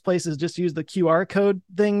restaurant and most places just use the QR code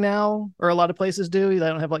thing now, or a lot of places do. They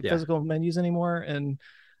don't have physical menus anymore. And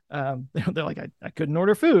they're like, I couldn't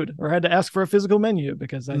order food, or I had to ask for a physical menu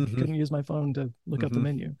because I couldn't use my phone to look up the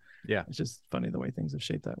menu. Yeah. It's just funny the way things have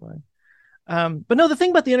shaped that way. But no, the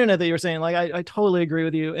thing about the internet that you were saying, like, I totally agree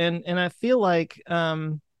with you. And I feel like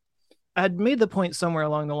I'd made the point somewhere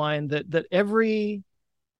along the line that every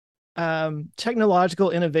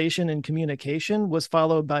technological innovation and communication was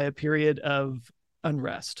followed by a period of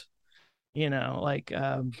unrest.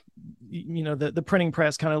 The printing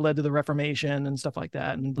press kind of led to the Reformation and stuff like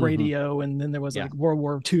that, and radio, and then there was like World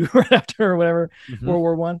War II right after, or whatever, World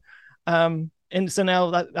War One. And so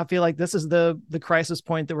now I feel like this is the crisis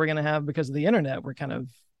point that we're going to have because of the internet. We're kind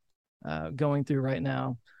of going through right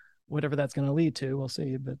now. Whatever that's going to lead to, we'll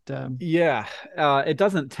see. But it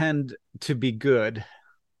doesn't tend to be good.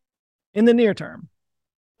 in the near term.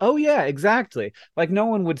 Oh yeah, exactly. Like no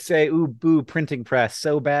one would say, "Ooh, boo, printing press,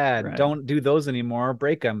 so bad. Right. Don't do those anymore.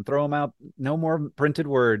 Break them, throw them out. No more printed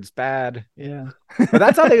words. Bad." Yeah. But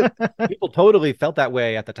that's how they people totally felt that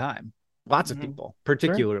way at the time. Lots of Mhm. people, Sure.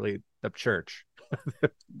 particularly the church.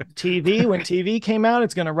 TV, when TV came out,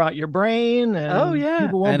 it's going to rot your brain Oh and yeah,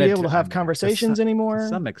 people won't and be it. able to I have mean, conversations to anymore.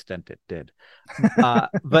 some extent, it did.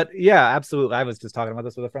 But yeah, absolutely. I was just talking about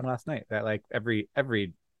this with a friend last night. That like every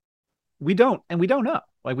we don't know.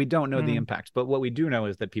 Like we don't know the Mm. impacts, but what we do know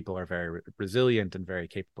is that people are very resilient and very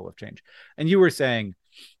capable of change. And you were saying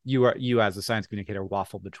you as a science communicator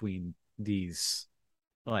waffle between these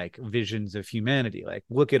like visions of humanity. Like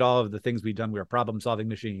look at all of the things we've done. We are problem solving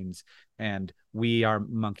machines and we are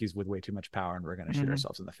monkeys with way too much power and we're going to shoot Mhm.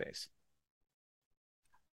 ourselves in the face.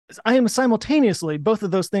 I am simultaneously both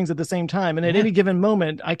of those things at the same time. And at Yeah. any given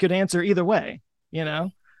moment, I could answer either way,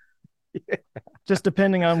 just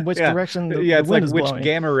depending on which Yeah. direction Yeah. the It's wind like is which blowing.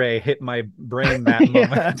 gamma ray hit my brain that Yeah,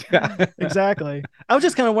 moment. Yeah. exactly. I was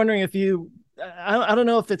just kind of wondering if I don't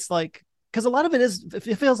know if it's like, because a lot of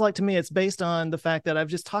it feels like to me, it's based on the fact that I've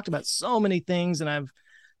just talked about so many things and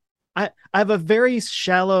I have a very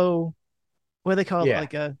shallow, what do they call it? Yeah.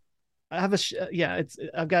 Like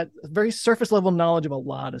I've got very surface level knowledge of a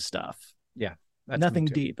lot of stuff. Yeah. That's me Nothing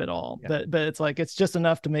too. deep at all. Yeah. But it's like it's just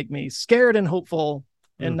enough to make me scared and hopeful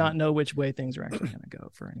and Mm-hmm. not know which way things are actually going to go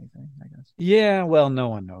for anything, I guess. Yeah, well, no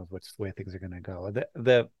one knows which way things are going to go.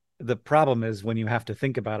 The problem is when you have to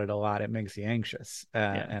think about it a lot, it makes you anxious.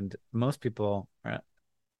 Yeah. And most people, I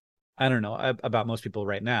don't know about most people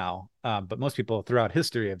right now, but most people throughout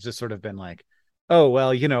history have just sort of been like, oh,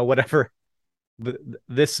 well, whatever.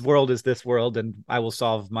 This world is this world, and I will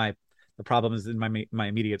solve the problems in my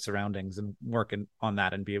immediate surroundings and work on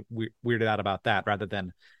that and be weirded out about that rather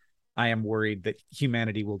than I am worried that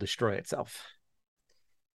humanity will destroy itself.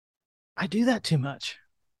 I do that too much.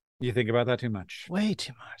 You think about that too much. Way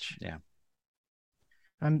too much. Yeah.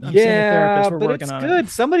 I'm seeing a Yeah, therapist. We're but working it's on it. good.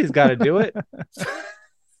 Somebody's got to do it.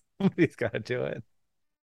 Somebody's got to do it.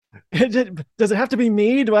 Does it have to be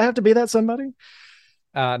me? Do I have to be that somebody?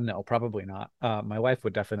 No, probably not. My wife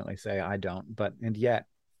would definitely say I don't, and yet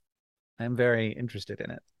I'm very interested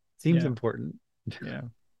in it. Seems Yeah. important. Yeah.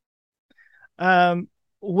 Um,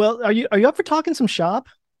 well, are you up for talking some shop?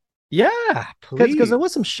 Yeah, Because there please.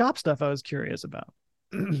 was some shop stuff I was curious about.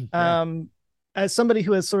 Yeah, Um, as somebody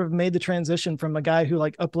who has sort of made the transition from a guy who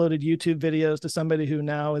like uploaded YouTube videos to somebody who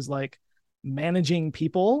now is like managing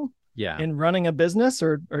people yeah, and running a business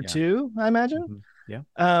or yeah, two, I imagine. yeah.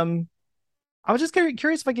 Um, I was just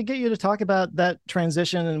curious if I could get you to talk about that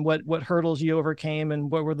transition and what hurdles you overcame and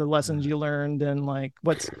what were the lessons you learned and like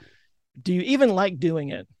do you even like doing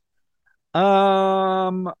it?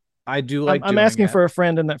 I do like I'm doing asking it. for a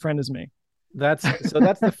friend and that friend is me. That's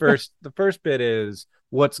the first bit is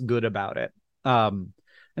what's good about it.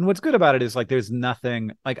 And what's good about it is like there's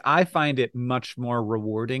nothing like I find it much more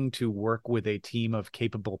rewarding to work with a team of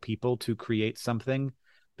capable people to create something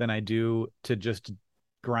than I do to just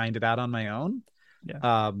grind it out on my own.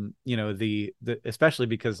 Yeah. The especially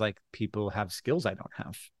because like people have skills I don't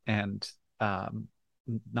have and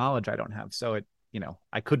knowledge I don't have. So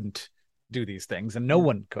I couldn't do these things and no Yeah.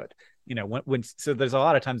 one could. So there's a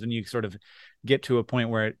lot of times when you sort of get to a point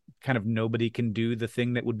where kind of nobody can do the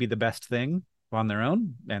thing that would be the best thing on their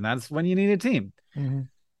own, and that's when you need a team. Mm-hmm.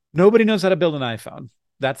 Nobody knows how to build an iPhone.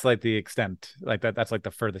 That's like the extent, like that's like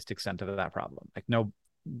the furthest extent of that problem. Like no,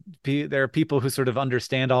 there are people who sort of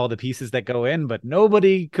understand all the pieces that go in, but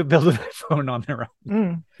nobody could build an iPhone on their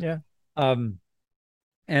own. Yeah.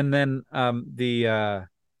 And then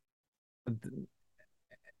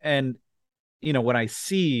and when I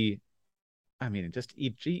see, I mean, just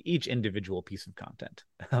each individual piece of content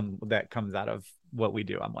that comes out of what we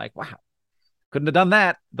do, I'm like, wow, couldn't have done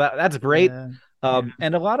that. That's great. Yeah. Yeah.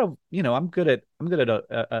 And a lot of I'm good at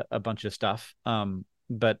a bunch of stuff.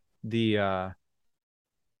 But the a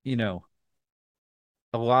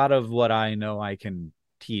lot of what I know I can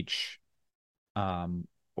teach,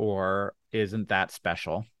 or isn't that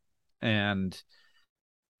special, and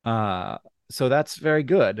so that's very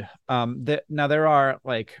good. Now there are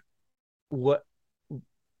like what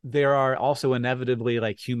there are also inevitably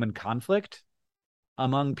like human conflict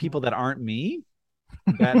among people that aren't me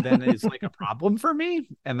that then is like a problem for me,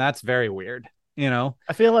 and that's very weird. I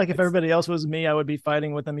feel like if It's everybody else was me, I would be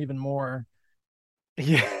fighting with them even more.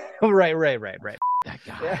 yeah, right. That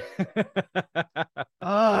Yeah.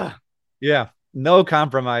 guy. Yeah, no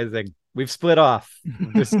compromising. We've split off.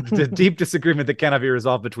 This the deep disagreement that cannot be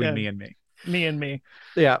resolved between Yeah. me and me. Me and me.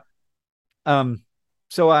 Yeah.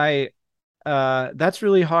 So I that's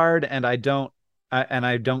really hard, and I don't and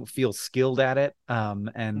I don't feel skilled at it. Mm.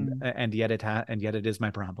 And yet it is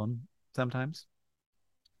my problem sometimes.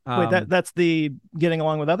 Wait, that's the getting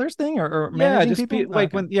along with others thing, or Yeah, managing just people? be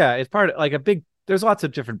like Okay. it's part of like a big. There's lots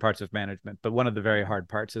of different parts of management, but one of the very hard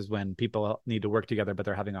parts is when people need to work together, but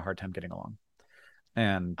they're having a hard time getting along.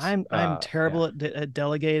 And I'm yeah. terrible at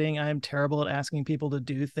delegating. I'm terrible at asking people to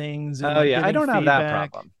do things and Oh like yeah, I getting don't have that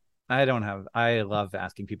feedback. problem. I love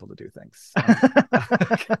asking people to do things.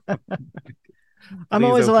 I'm Please,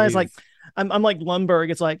 always oh always like, please. I'm like Lumberg.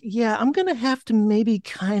 It's like, yeah, I'm gonna have to maybe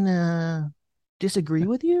kind of disagree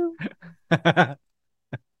with you. Can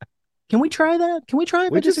we try that? Can we try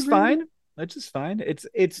if I Which is disagree with fine. you? Which is fine.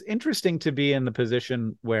 It's interesting to be in the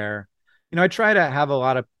position where, I try to have a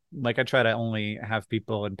lot of I try to only have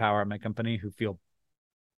people in power at my company who feel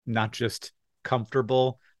not just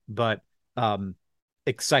comfortable, but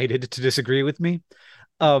excited to disagree with me.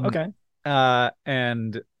 Um Okay.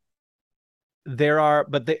 and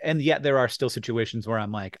and yet there are still situations where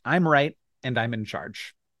I'm like, I'm right and I'm in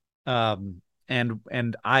charge. And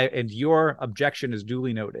your objection is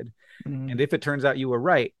duly noted. Mm, And if it turns out you were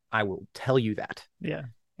right, I will tell you that. yeah.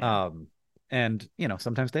 Yeah. Um, and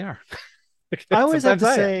sometimes they are. I always have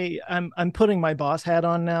Sometimes to I am. say I'm putting my boss hat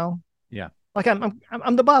on now. Yeah. Like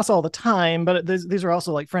I'm the boss all the time, but these are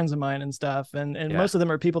also like friends of mine and stuff, and Yeah. most of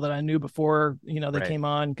them are people that I knew before they Right. came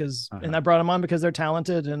on and Uh-huh. I brought them on because they're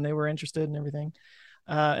talented and they were interested and everything,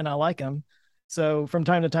 and I like them. So from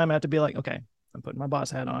time to time, I have to be like, okay, I'm putting my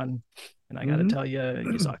boss hat on, and I got to Mm-hmm. tell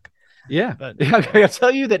you suck. Yeah. But I'll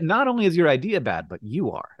tell you that not only is your idea bad, but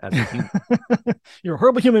you are as a human. you're a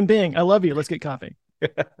horrible human being. I love you. Let's get coffee. Yeah.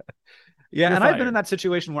 You're And I've been in fired. that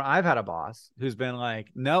situation where I've had a boss who's been like,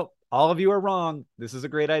 nope, all of you are wrong. This is a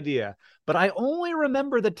great idea. But I only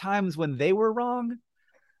remember the times when they were wrong.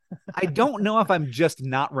 I don't know if I'm just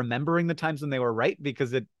not remembering the times when they were right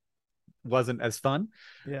because it wasn't as fun.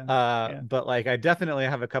 Yeah. Yeah. But like I definitely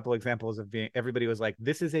have a couple examples of being everybody was like,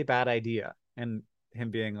 this is a bad idea. And him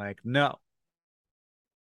being like, no,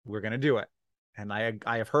 we're gonna do it. And I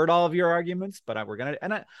have heard all of your arguments, but we're gonna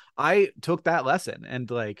and I took that lesson and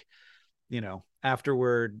like,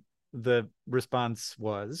 afterward his response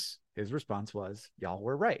was, y'all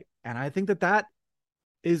were right. And I think that's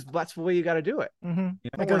the way you gotta do it. Mm-hmm.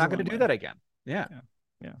 That We're goes a not gonna long do way. that again. Yeah. Yeah.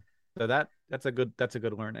 Yeah. So that's a good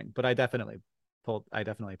learning. But I definitely pulled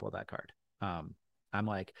that card. I'm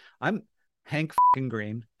like, I'm Hank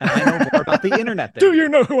Green, and I know more about the internet than Do you you.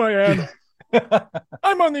 know who I am?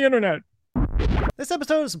 I'm on the internet. This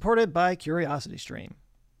episode is supported by CuriosityStream.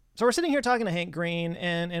 So we're sitting here talking to Hank Green,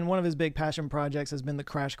 and one of his big passion projects has been the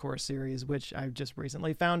Crash Course series, which I just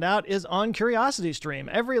recently found out is on CuriosityStream,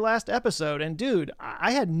 every last episode. And dude,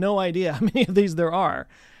 I had no idea how many of these there are.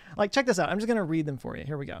 Like, check this out. I'm just going to read them for you.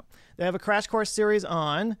 Here we go. They have a Crash Course series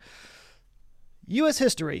on U.S.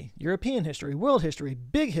 history, European history, world history,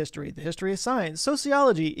 big history, the history of science,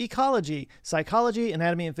 sociology, ecology, psychology,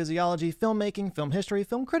 anatomy and physiology, filmmaking, film history,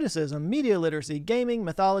 film criticism, media literacy, gaming,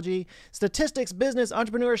 mythology, statistics, business,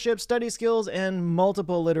 entrepreneurship, study skills, and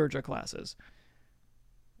multiple literature classes.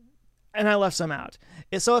 And I left some out.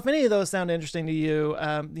 So if any of those sound interesting to you,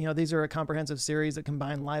 these are a comprehensive series that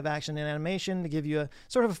combine live action and animation to give you a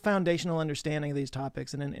sort of a foundational understanding of these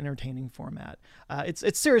topics in an entertaining format.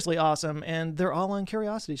 It's seriously awesome, and they're all on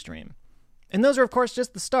CuriosityStream. And those are, of course,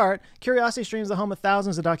 just the start. CuriosityStream is the home of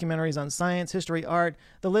thousands of documentaries on science, history, art.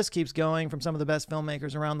 The list keeps going from some of the best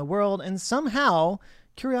filmmakers around the world, and somehow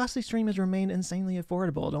CuriosityStream has remained insanely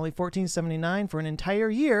affordable at only $14.79 for an entire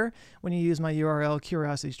year when you use my URL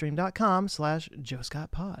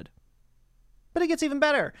curiositystream.com/JoeScottPod. But it gets even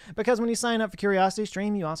better, because when you sign up for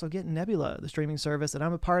CuriosityStream, you also get Nebula, the streaming service that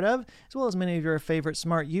I'm a part of, as well as many of your favorite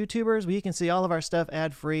smart YouTubers, where you can see all of our stuff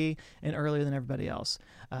ad-free and earlier than everybody else.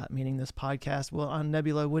 Meaning this podcast on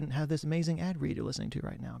Nebula wouldn't have this amazing ad read you're listening to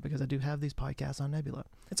right now, because I do have these podcasts on Nebula.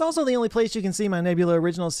 It's also the only place you can see my Nebula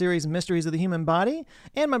original series, Mysteries of the Human Body,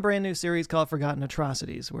 and my brand new series called Forgotten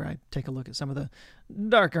Atrocities, where I take a look at some of the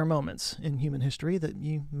darker moments in human history that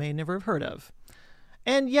you may never have heard of.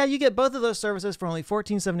 And yeah, you get both of those services for only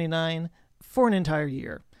 $14.79 for an entire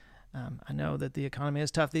year. I know that the economy is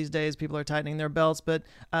tough these days. People are tightening their belts, but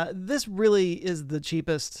this really is the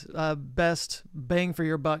cheapest, best bang for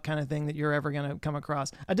your buck kind of thing that you're ever going to come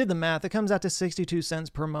across. I did the math. It comes out to 62 cents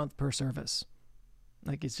per month per service.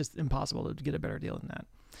 Like, it's just impossible to get a better deal than that.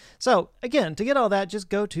 So again, to get all that, just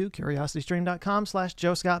go to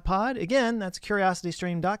curiositystream.com/JoeScottPod. Again, that's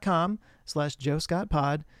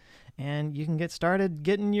curiositystream.com/JoeScottPod. And you can get started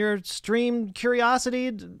getting your stream curiosity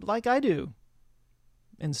like I do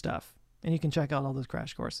and stuff. And you can check out all those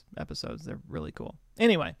Crash Course episodes. They're really cool.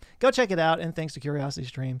 Anyway, go check it out. And thanks to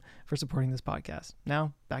CuriosityStream for supporting this podcast.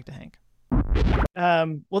 Now, back to Hank.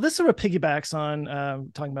 Well, this sort of piggybacks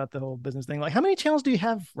on talking about the whole business thing. Like, how many channels do you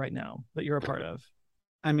have right now that you're a part of?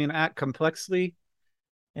 I mean, at Complexly,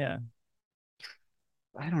 yeah,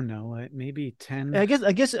 I don't know, maybe 10. I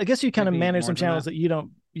guess you kind of Maybe manage more some than channels that. that you're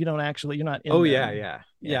not in Oh them.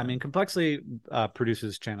 yeah. I mean, Complexly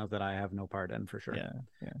produces channels that I have no part in, for sure. Yeah.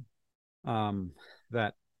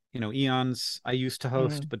 That, Eons I used to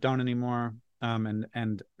host but don't anymore.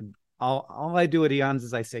 And all I do at Eons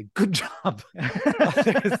is I say good job.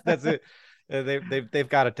 That's it. They've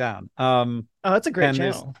got it down. Oh, that's a great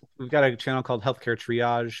channel. We've got a channel called Healthcare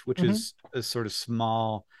Triage, which is a sort of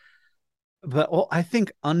small, but I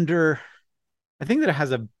think that it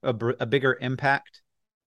has a bigger impact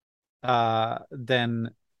than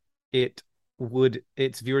its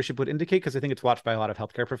viewership would indicate, because I think it's watched by a lot of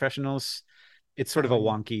healthcare professionals. It's sort of a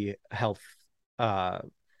wonky health,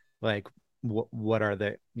 like what are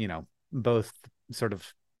the, both sort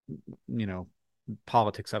of,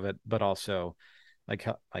 politics of it, but also like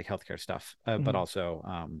healthcare stuff, but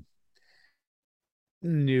also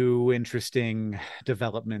new interesting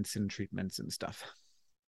developments and treatments and stuff.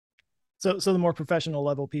 So the more professional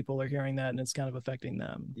level people are hearing that, and it's kind of affecting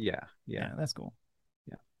them. Yeah, that's cool.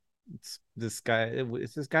 Yeah, it's this guy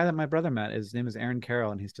that my brother met. His name is Aaron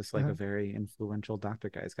Carroll, and he's just like a very influential doctor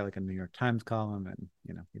guy. He's got like a New York Times column, and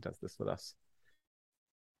he does this with us.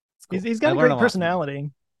 Cool. He's got a great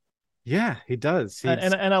personality. Yeah, he does.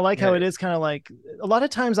 And I like how it is kind of like, a lot of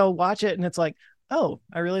times I'll watch it and it's like, oh,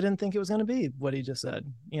 I really didn't think it was going to be what he just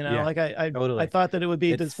said. Like I thought that it would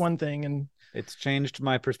be this one thing, and it's changed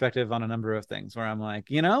my perspective on a number of things, where I'm like,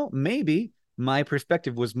 maybe my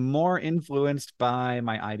perspective was more influenced by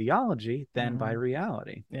my ideology than by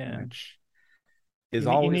reality. Yeah. Which is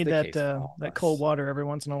always you need the case that cold water every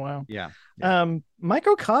once in a while. Yeah.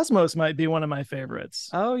 Microcosmos might be one of my favorites.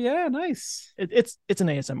 Oh yeah, nice. It's an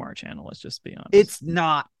ASMR channel. Let's just be honest. It's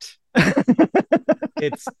not.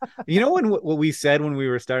 It's what we said when we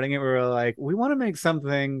were starting it, we were like, we want to make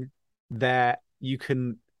something that you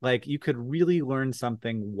could really learn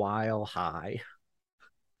something while high.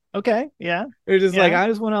 Okay, yeah. It's just like, I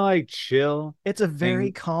just want to chill. It's a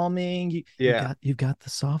very calming. You've got the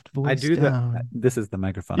soft voice. I do that. This is the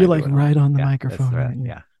microphone. You're like right on the microphone. Right.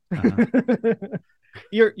 Yeah. Uh-huh.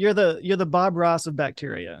 You're the Bob Ross of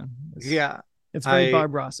bacteria. It's very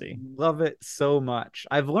Bob Rossy. Love it so much.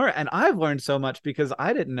 I've learned so much because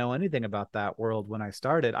I didn't know anything about that world when I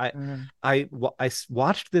started. I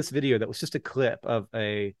watched this video that was just a clip of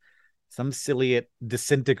some ciliate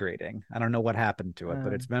disintegrating. I don't know what happened to it,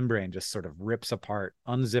 but its membrane just sort of rips apart,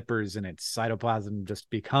 unzippers, and its cytoplasm just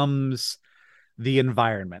becomes the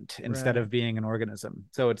environment instead of being an organism.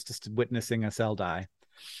 So it's just witnessing a cell die.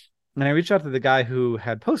 And I reached out to the guy who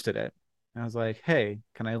had posted it. And I was like, hey,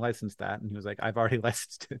 can I license that? And he was like, I've already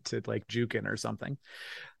licensed it to like Jukin or something.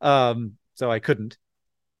 So I couldn't.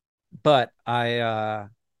 But I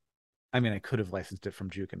could have licensed it from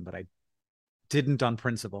Jukin, but I didn't on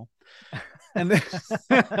principle. And then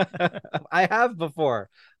I have before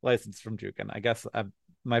licensed from Jukin. I guess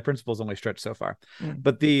my principles only stretch so far.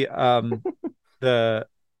 But and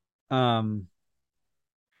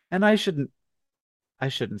I shouldn't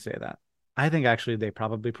say that. I think actually they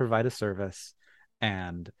probably provide a service,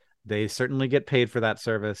 and they certainly get paid for that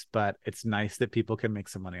service, but it's nice that people can make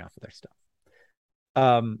some money off of their stuff.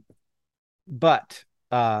 But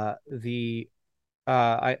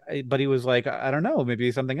he was like, I don't know,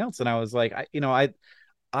 maybe something else. And I was like,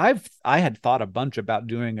 I had thought a bunch about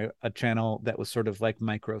doing a channel that was sort of like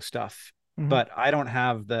micro stuff, but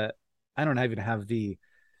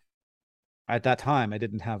at that time, I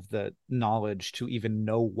didn't have the knowledge to even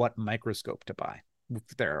know what microscope to buy.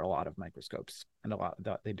 There are a lot of microscopes, and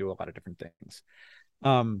they do a lot of different things.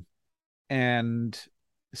 And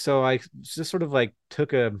so I just sort of like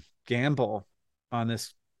took a gamble on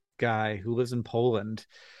this guy who lives in Poland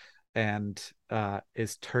and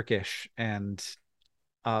is Turkish, and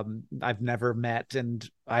I've never met, and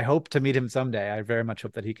I hope to meet him someday. I very much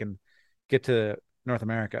hope that he can get to North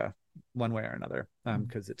America one way or another,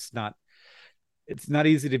 because it's not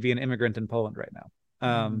easy to be an immigrant in Poland right now.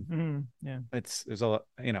 There's a lot,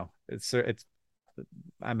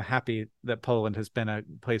 I'm happy that Poland has been a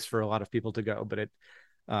place for a lot of people to go, but it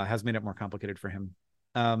has made it more complicated for him.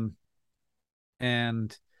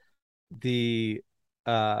 And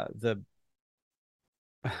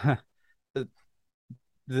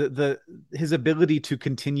his ability to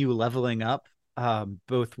continue leveling up,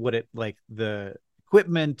 both the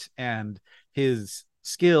equipment and his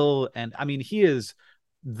skill, and I mean, he is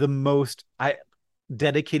the most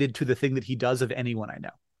dedicated to the thing that he does of anyone I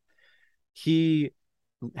know. He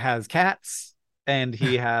has cats and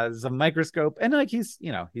he has a microscope, and like he's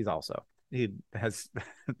also he has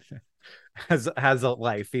has a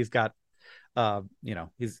life. He's got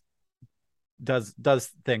he's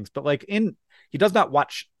does things, but like he does not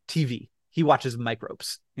watch TV. He watches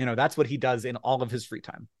microbes. That's what he does in all of his free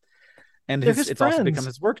time. And it's also become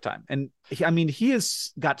his work time. And he's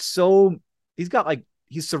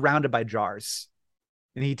surrounded by jars,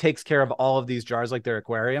 and he takes care of all of these jars like they're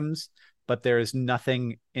aquariums, but there's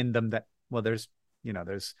nothing in them there's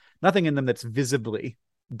nothing in them that's visibly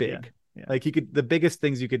big. Yeah. Like the biggest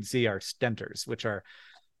things you could see are stentors, which are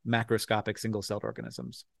macroscopic single-celled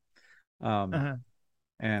organisms.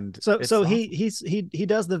 And so awesome. he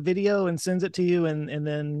does the video and sends it to you, and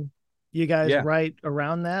then you guys write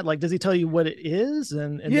around that. Like, does he tell you what it is?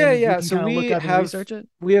 And then you can so we look up and research it.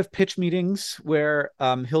 We have pitch meetings where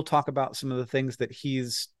he'll talk about some of the things that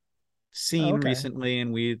he's seen recently,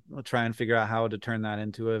 and we will try and figure out how to turn that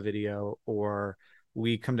into a video, or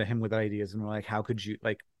we come to him with ideas and we're like, how could you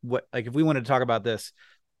if we wanted to talk about this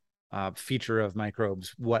feature of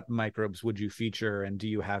microbes, what microbes would you feature, and do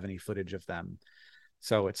you have any footage of them?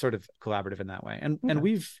 So it's sort of collaborative in that way. And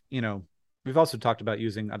we've also talked about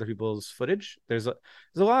using other people's footage. There's a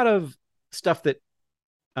lot of stuff that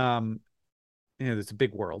it's a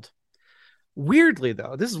big world. Weirdly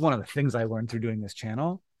though, this is one of the things I learned through doing this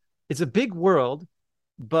channel. It's a big world,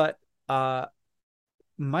 but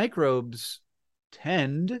microbes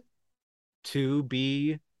tend to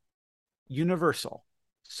be universal.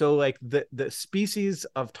 So like the species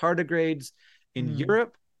of tardigrades in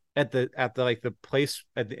Europe at the place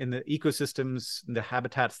in the ecosystems, the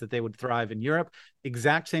habitats that they would thrive in Europe,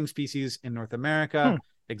 exact same species in North America,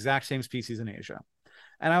 exact same species in Asia.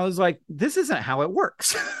 And I was like, this isn't how it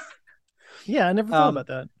works. Yeah, I never thought about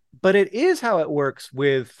that. But it is how it works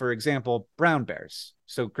with, for example, brown bears.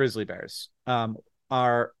 So grizzly bears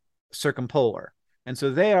are circumpolar, and so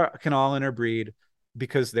they can all interbreed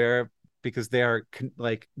because they are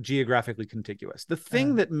geographically contiguous. The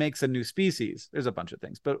thing that makes a new species, there's a bunch of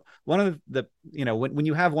things, but one of the when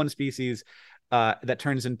you have one species that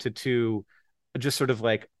turns into two, just sort of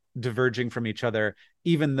like diverging from each other,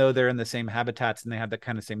 even though they're in the same habitats and they have that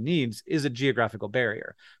kind of same needs, is a geographical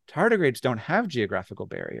barrier. Tardigrades don't have geographical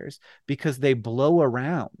barriers because they blow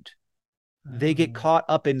around. They get caught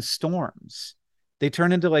up in storms. They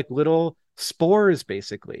turn into like little spores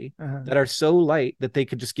basically that are so light that they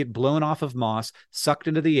could just get blown off of moss, sucked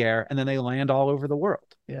into the air, and then they land all over the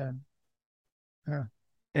world.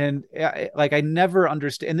 And I never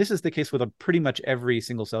understand, and this is the case with pretty much every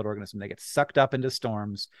single-celled organism. They get sucked up into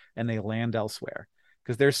storms and they land elsewhere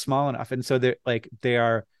because they're small enough. And so there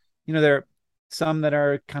are some that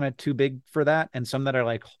are kind of too big for that, and some that are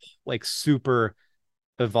like super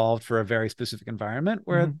evolved for a very specific environment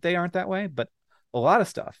where they aren't that way. But a lot of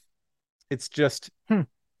stuff, it's just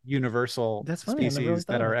universal species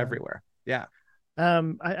that are everywhere. Yeah.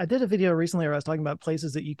 I did a video recently where I was talking about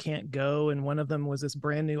places that you can't go, and one of them was this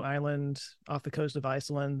brand new island off the coast of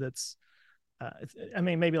Iceland that's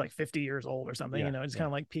maybe like 50 years old or something. It's kind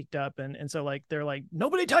of like peaked up, and so like they're like,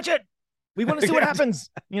 nobody touch it, we want to see what happens.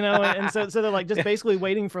 And so they're like just basically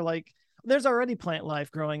waiting for there's already plant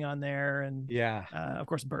life growing on there, and of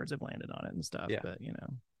course birds have landed on it and stuff, but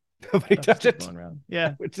nobody touch it.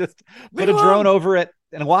 Yeah, we just put a drone over it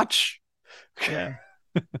and watch. Yeah.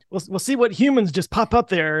 We'll see what humans just pop up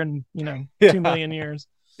there in 2 million years.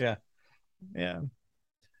 Yeah.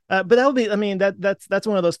 But that would be, that's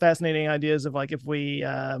one of those fascinating ideas of like if we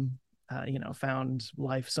found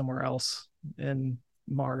life somewhere else in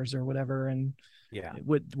Mars or whatever, and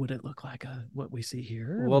would it look like what we see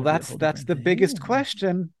here? Well, that's the biggest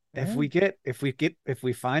question. If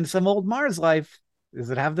we find some old Mars life, does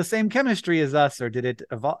it have the same chemistry as us, or did it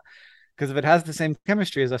evolve? Because if it has the same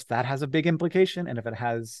chemistry as us, that has a big implication. And if it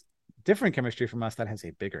has different chemistry from us, that has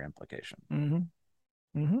a bigger implication.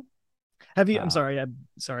 Have you, I'm sorry.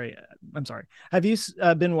 Have you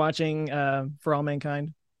been watching For All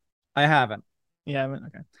Mankind? I haven't. Yeah,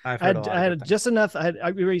 okay. I had just enough.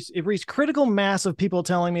 It reached critical mass of people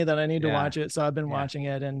telling me that I need to watch it, so I've been watching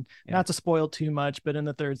it. And not to spoil too much, but in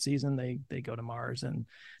the third season, they go to Mars, and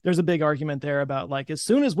there's a big argument there about like as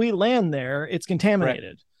soon as we land there, it's contaminated.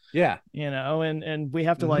 Right. Yeah. And we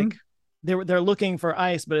have to they're looking for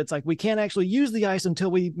ice, but it's like we can't actually use the ice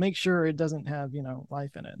until we make sure it doesn't have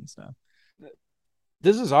life in it and stuff.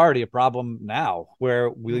 This is already a problem now, where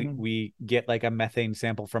we get like a methane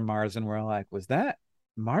sample from Mars, and we're like, was that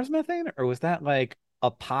Mars methane, or was that like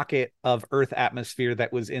a pocket of Earth atmosphere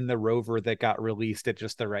that was in the rover that got released at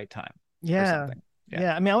just the right time? Yeah.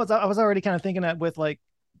 Yeah. I mean, I was already kind of thinking that with like,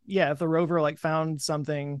 yeah, if the rover like found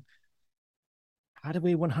something, how do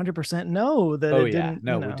we 100% know that it didn't,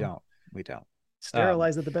 No, we don't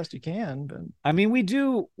sterilize it the best you can? But I mean, we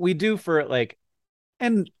do for like,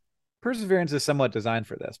 and Perseverance is somewhat designed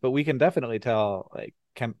for this, but we can definitely tell like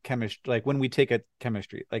chemistry, like when we take a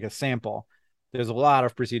chemistry, like a sample, there's a lot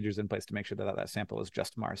of procedures in place to make sure that sample is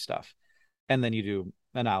just Mars stuff. And then you do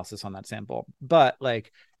analysis on that sample. But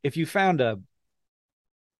like if you found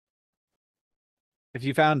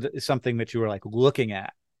something that you were like looking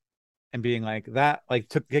at and being like that, like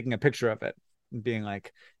taking a picture of it and being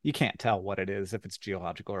like, you can't tell what it is if it's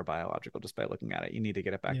geological or biological just by looking at it. You need to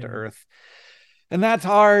get it back to Earth. And that's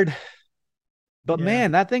hard. But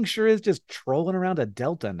man, that thing sure is just trolling around a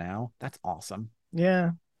delta now. That's awesome.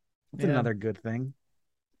 Yeah. That's another good thing.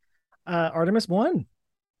 Artemis 1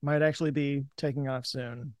 might actually be taking off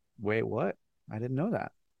soon. Wait, what? I didn't know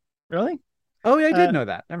that. Really? Oh, yeah, I did know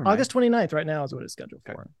that. Never mind. August 29th right now is what it's scheduled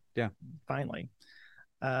for. Yeah. Finally.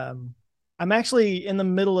 I'm actually in the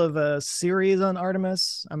middle of a series on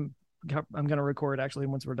Artemis. I'm going to record actually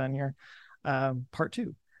once we're done here, part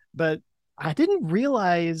 2. But I didn't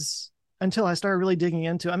realize until I started really digging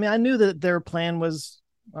into. I mean, I knew that their plan was.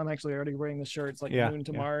 I'm actually already wearing the shirt. It's like Moon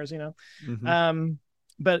to Mars, you know. Mm-hmm.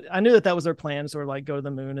 But I knew that was their plan, sort of like go to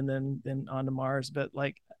the moon and then onto Mars. But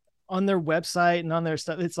like on their website and on their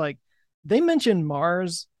stuff, it's like they mention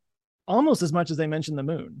Mars almost as much as they mention the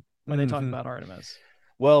moon when they talk about Artemis.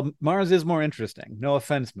 Well, Mars is more interesting. No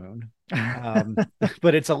offense, Moon.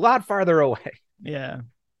 But it's a lot farther away. Yeah.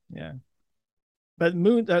 But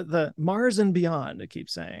Moon, the Mars and beyond, it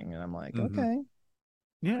keeps saying. And I'm like, okay.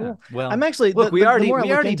 Yeah. Cool. Well, I'm actually, look, we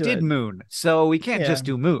already did Moon. So we can't just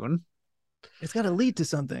do Moon. It's got to lead to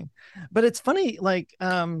something. But it's funny, like,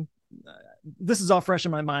 this is all fresh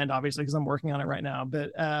in my mind, obviously, because I'm working on it right now.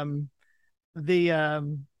 But I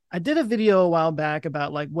did a video a while back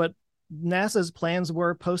about like what NASA's plans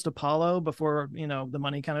were post Apollo before, you know, the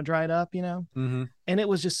money kind of dried up, you know, and it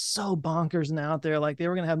was just so bonkers and out there. Like they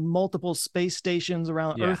were going to have multiple space stations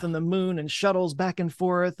around Earth and the moon and shuttles back and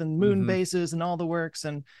forth and moon bases and all the works.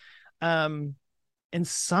 And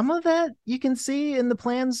some of that you can see in the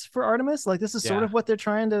plans for Artemis. Like this is sort of what they're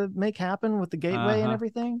trying to make happen with the gateway and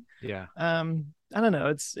everything. Yeah. I don't know.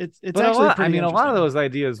 It's but actually a lot of those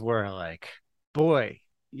ideas were like, boy,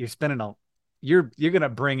 you're spending you're going to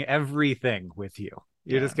bring everything with you.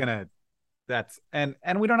 You're just going to, and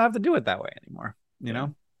we don't have to do it that way anymore, you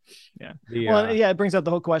know? Yeah. It brings up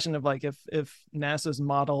the whole question of like, if NASA's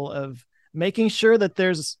model of making sure that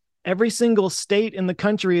there's every single state in the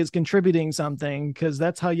country is contributing something, because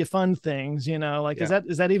that's how you fund things, you know, like, is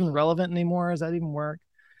that even relevant anymore? Does that even work?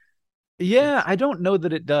 Yeah. I don't know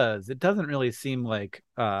that it does. It doesn't really seem like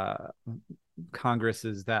Congress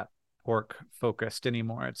is that pork focused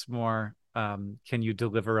anymore. It's more, can you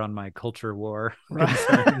deliver on my culture war? Right.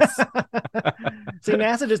 See,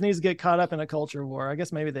 NASA just needs to get caught up in a culture war. I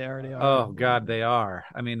guess maybe they already are. Oh God, they are.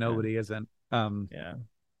 I mean, nobody isn't. Yeah.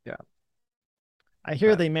 I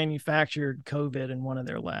hear they manufactured COVID in one of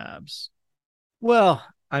their labs. Well,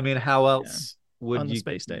 I mean, how else would on the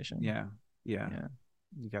space station? Yeah.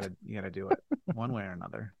 You gotta do it one way or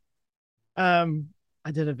another. I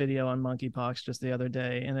did a video on monkeypox just the other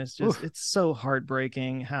day, and it's just it's so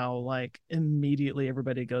heartbreaking how like immediately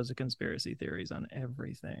everybody goes to conspiracy theories on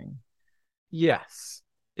everything. Yes,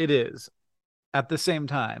 it is. At the same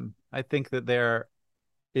time, I think that there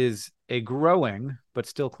is a growing but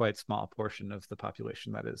still quite small portion of the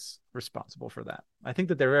population that is responsible for that. I think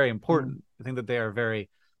that they're very important. I think that they are very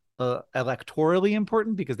electorally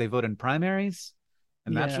important because they vote in primaries,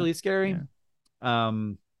 and that's really scary.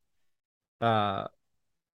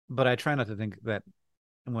 But I try not to think that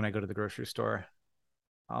when I go to the grocery store,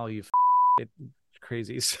 all you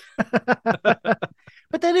crazies.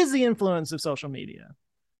 But that is the influence of social media.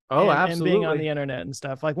 Oh, absolutely. And being on the internet and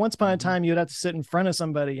stuff. Like once upon a time, you'd have to sit in front of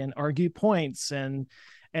somebody and argue points and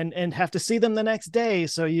have to see them the next day.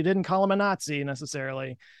 So you didn't call them a Nazi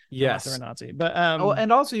necessarily. Yes. They're a Nazi. But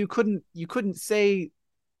and also you couldn't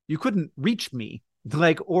reach me,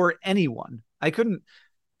 like, or anyone. I couldn't.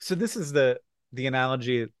 So this is the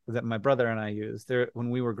analogy that my brother and I used there when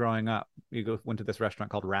we were growing up. We went to this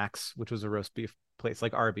restaurant called Rax, which was a roast beef place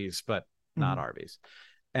like Arby's, but not Arby's.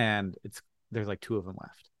 And there's like 2 of them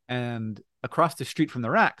left. And across the street from the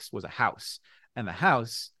Rax was a house, and the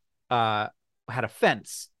house had a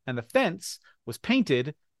fence, and the fence was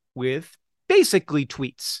painted with basically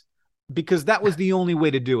tweets because that was the only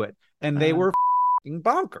way to do it. And they were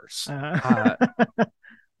bonkers.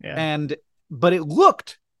 But it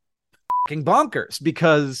looked bonkers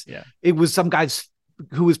because it was some guys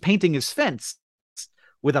who was painting his fence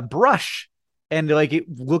with a brush, and like it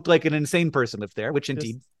looked like an insane person lived there, which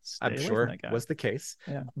indeed I'm sure was the case.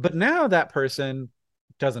 Yeah. But now that person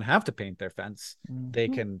doesn't have to paint their fence. Mm-hmm. They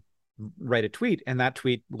can write a tweet, and that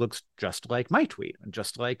tweet looks just like my tweet and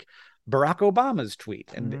just like Barack Obama's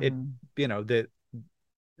tweet. And it, you know,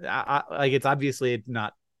 like it's obviously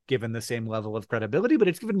not given the same level of credibility, but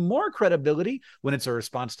it's given more credibility when it's a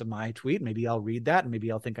response to my tweet. Maybe I'll read that and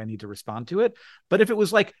maybe I'll think I need to respond to it. But if it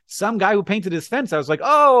was like some guy who painted his fence, I was like,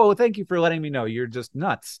 oh, thank you for letting me know. You're just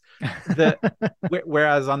nuts.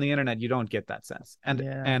 Whereas on the internet, you don't get that sense.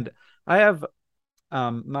 And I have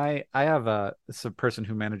it's a person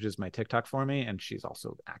who manages my TikTok for me, and she's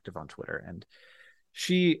also active on Twitter, and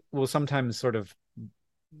she will sometimes sort of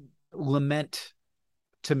lament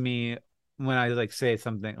to me when I like say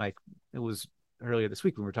something like, it was earlier this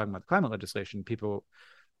week when we were talking about the climate legislation, people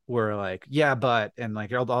were like, yeah, but, and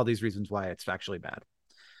like all these reasons why it's actually bad.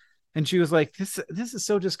 And she was like, this is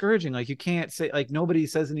so discouraging. Like, you can't say, like, nobody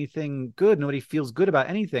says anything good. Nobody feels good about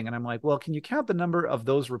anything. And I'm like, well, can you count the number of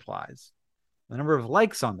those replies, the number of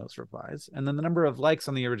likes on those replies, and then the number of likes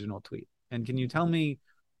on the original tweet? And can you tell me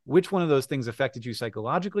which one of those things affected you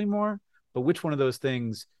psychologically more, but which one of those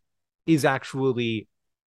things is actually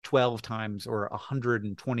 12 times or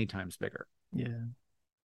 120 times bigger? Yeah.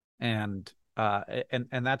 And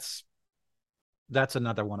that's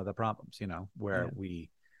another one of the problems, you know, where we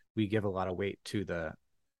give a lot of weight to the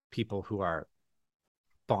people who are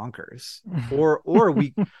bonkers, or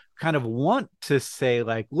we kind of want to say,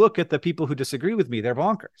 like, look at the people who disagree with me, they're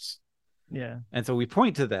bonkers. Yeah. And so we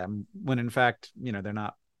point to them when in fact, you know, they're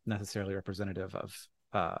not necessarily representative of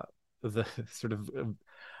the sort of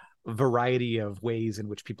variety of ways in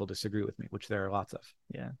which people disagree with me, which there are lots of.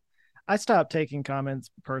 Yeah. I stopped taking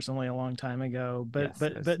comments personally a long time ago, but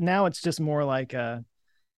Yes, but now it's just more like God,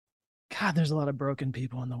 there's a lot of broken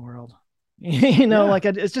people in the world. You know, like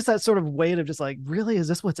it's just that sort of weight of just like, really, is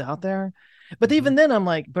this what's out there? But even then I'm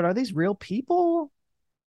like, but are these real people?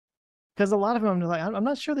 Because a lot of them are like, I'm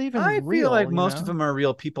not sure they even. I real, feel like most of them are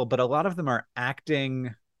real people, but a lot of them are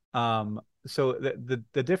acting. So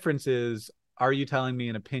the difference is, are you telling me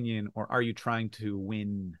an opinion, or are you trying to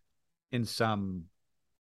win in some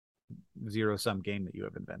zero-sum game that you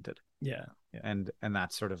have invented? Yeah. And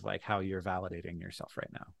that's sort of like how you're validating yourself right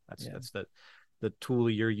now. That's the tool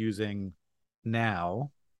you're using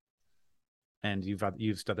now, and you've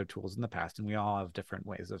used other tools in the past, and we all have different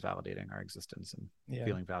ways of validating our existence and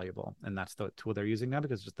feeling valuable, and that's the tool they're using now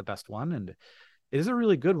because it's just the best one, and it is a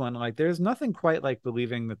really good one. Like, there's nothing quite like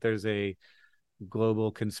believing that there's a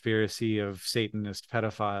global conspiracy of Satanist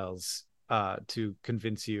pedophiles to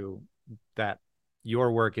convince you that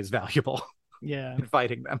your work is valuable. Yeah. In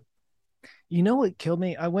fighting them. You know what killed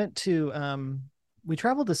me? I went to we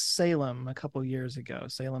traveled to Salem a couple years ago,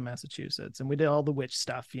 Salem, Massachusetts, and we did all the witch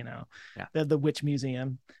stuff, you know, the witch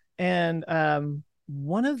museum. And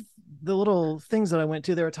one of the little things that I went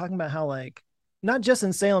to, they were talking about how, like, not just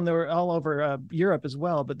in Salem, they were all over Europe as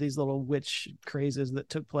well, but these little witch crazes that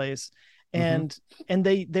took place. And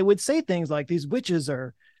they would say things like, these witches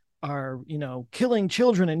are, you know, killing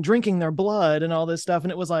children and drinking their blood and all this stuff.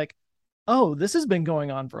 And it was like, oh, this has been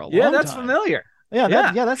going on for a long time. Yeah, that's familiar.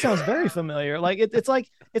 That sounds very familiar. Like it's like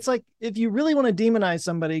if you really want to demonize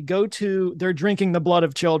somebody, go to they're drinking the blood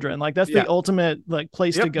of children. Like that's the ultimate like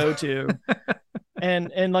place to go to.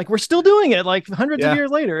 and like we're still doing it like hundreds of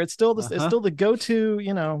years later. It's still it's still the go-to,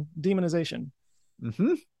 you know, demonization.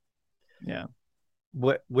 Yeah.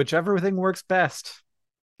 Whichever thing works best.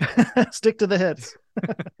 Stick to the hits.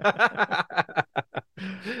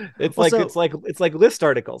 It's like list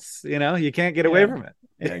articles, you know, you can't get away from it.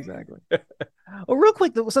 Yeah, exactly. Well, real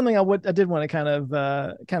quick, something I did want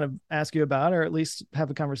to kind of ask you about, or at least have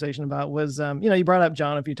a conversation about, was you know, you brought up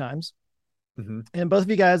John a few times, and both of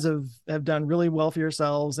you guys have done really well for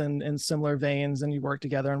yourselves in similar veins, and you work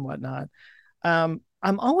together and whatnot. I'm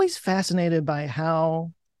always fascinated by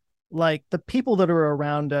how, like, the people that are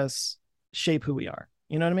around us shape who we are.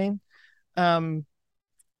 You know what I mean?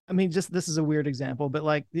 I mean, just, this is a weird example, but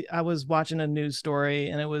like I was watching a news story,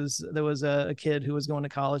 and there was a kid who was going to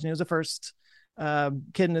college, and he was the first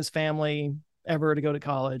kid in his family ever to go to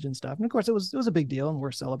college and stuff. And of course it was a big deal, and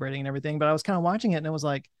we're celebrating and everything, but I was kind of watching it, and it was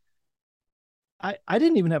like, I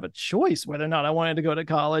didn't even have a choice whether or not I wanted to go to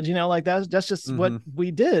college, you know, like that's just what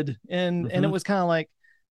we did. And it was kind of like,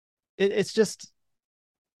 it's just,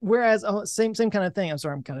 whereas same kind of thing. I'm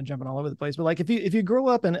sorry, I'm kind of jumping all over the place, but like if you grow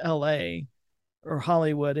up in LA or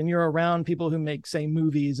Hollywood and you're around people who make, say,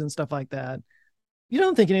 movies and stuff like that, you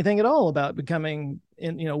don't think anything at all about becoming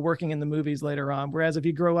in, working in the movies later on. Whereas if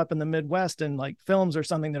you grow up in the Midwest and like films are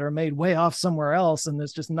something that are made way off somewhere else and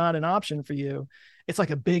it's just not an option for you, it's like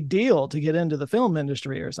a big deal to get into the film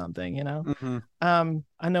industry or something, Mm-hmm.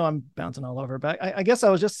 I know I'm bouncing all over, but I guess I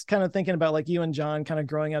was just kind of thinking about like you and John kind of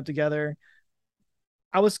growing up together.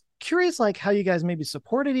 I was curious, like how you guys maybe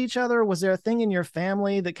supported each other. Was there a thing in your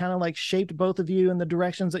family that kind of like shaped both of you in the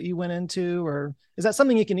directions that you went into, or is that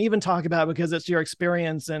something you can even talk about because it's your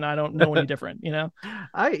experience and I don't know any different,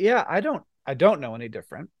 I don't know any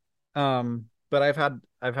different. But I've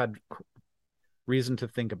had reason to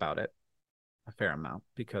think about it a fair amount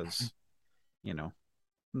because, you know,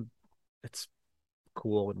 it's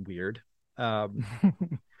cool and weird.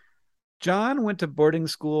 John went to boarding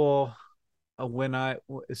school I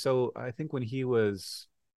think when he was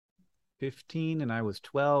 15 and I was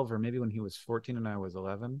 12, or maybe when he was 14 and I was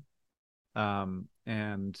 11.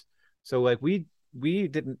 And so like we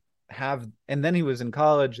didn't have, and then he was in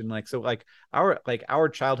college, and our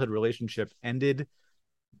childhood relationship ended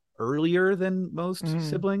earlier than most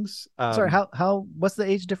siblings. Sorry, what's the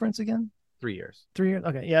age difference again? 3 years. 3 years.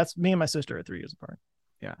 Okay. Yeah. It's me and my sister are 3 years apart.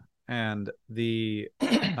 Yeah. And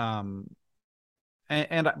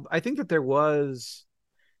and I think that there was,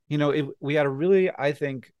 we had a really, I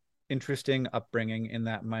think, interesting upbringing in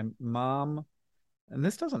that my mom, and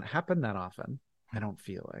this doesn't happen that often, I don't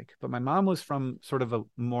feel like, but my mom was from sort of a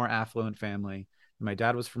more affluent family. And my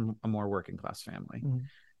dad was from a more working class family.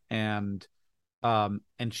 And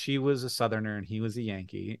she was a Southerner and he was a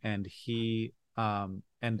Yankee, and and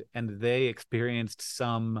they experienced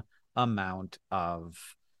some amount of,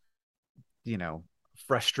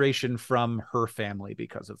 frustration from her family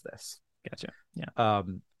because of this. Gotcha. Yeah.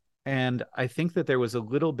 And I think that there was a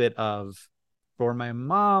little bit of, for my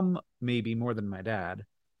mom, maybe more than my dad,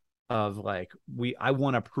 of like, I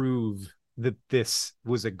want to prove that this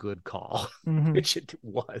was a good call, which it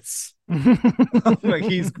was. Like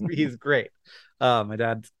he's great. My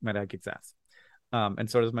dad kicks ass. And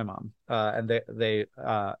so does my mom. And they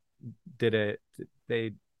did it.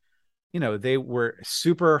 They were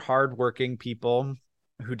super hardworking people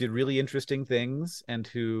who did really interesting things and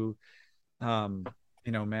who,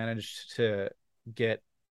 managed to get,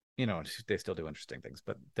 they still do interesting things,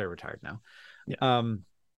 but they're retired now. Yeah.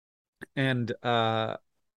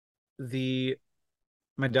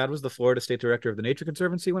 My dad was the Florida State Director of the Nature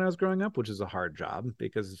Conservancy when I was growing up, which is a hard job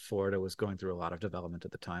because Florida was going through a lot of development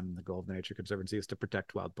at the time. The goal of the Nature Conservancy is to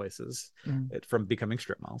protect wild places from becoming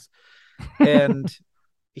strip malls. And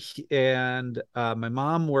my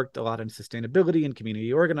mom worked a lot in sustainability and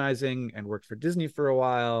community organizing and worked for Disney for a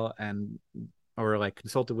while or like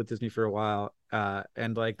consulted with Disney for a while.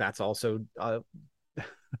 And like, that's also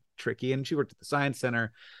tricky. And she worked at the Science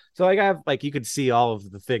Center. So like, I have, like, you could see all of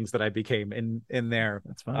the things that I became in their,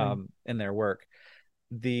 that's fine. In their work.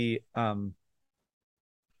 But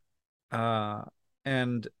I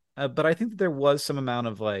think that there was some amount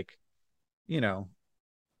of like,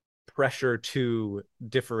 pressure to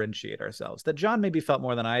differentiate ourselves that John maybe felt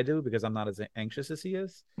more than I do because I'm not as anxious as he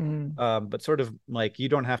is. But sort of like, you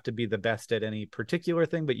don't have to be the best at any particular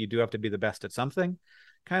thing, but you do have to be the best at something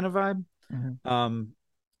kind of vibe.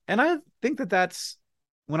 And I think that that's,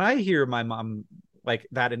 when I hear my mom like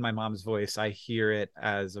that in my mom's voice, I hear it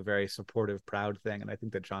as a very supportive, proud thing. And I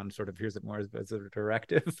think that John sort of hears it more as a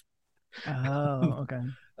directive. Oh, okay.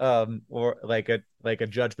 Or like a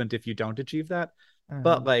judgment if you don't achieve that.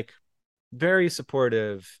 But like, very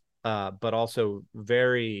supportive, but also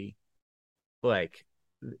very like,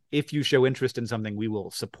 if you show interest in something, we will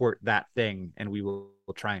support that thing and we will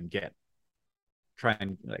try and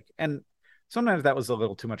like, and sometimes that was a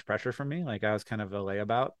little too much pressure for me. Like I was kind of a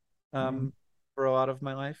layabout for a lot of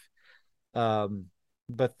my life.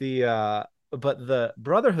 But the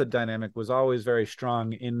brotherhood dynamic was always very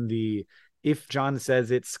strong in the, if John says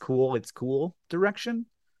it's cool direction.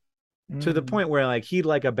 To the point where like he'd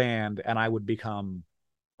like a band and I would become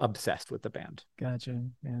obsessed with the band. Gotcha.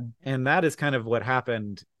 Yeah. And that is kind of what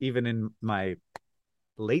happened even in my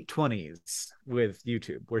late 20s with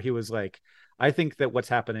YouTube, where he was like, I think that what's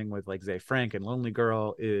happening with like Ze Frank and Lonely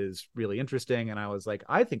Girl is really interesting. And I was like,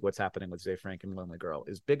 I think what's happening with Ze Frank and Lonely Girl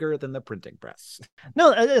is bigger than the printing press.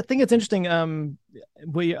 No, I think it's interesting. I'm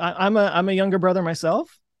a younger brother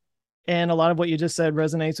myself, and a lot of what you just said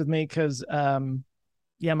resonates with me because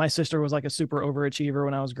yeah, my sister was like a super overachiever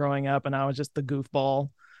when I was growing up, and I was just the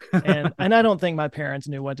goofball. And I don't think my parents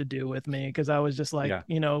knew what to do with me because I was just like,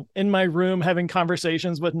 in my room having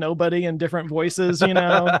conversations with nobody and different voices,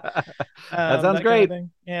 That sounds great. Kind of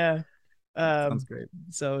yeah. Sounds great.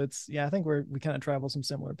 So it's, I think we kind of travel some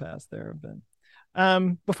similar paths there, but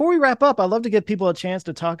Before we wrap up, I'd love to give people a chance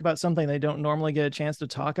to talk about something they don't normally get a chance to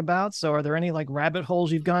talk about. So, are there any like rabbit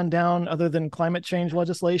holes you've gone down other than climate change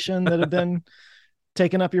legislation that have been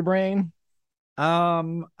taking up your brain?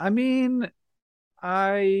 I mean,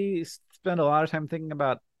 I spend a lot of time thinking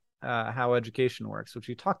about how education works, which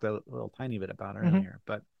you talked a little tiny bit about Mm-hmm. earlier.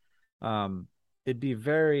 But it'd be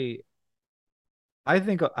very. I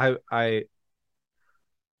think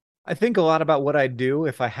I think a lot about what I'd do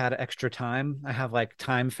if I had extra time. I have like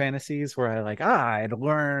time fantasies where I like, I'd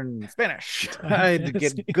learn Spanish. Time I'd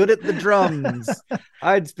get fantasy. good at the drums.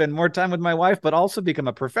 I'd spend more time with my wife, but also become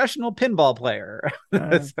a professional pinball player.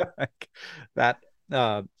 uh, So, like, that.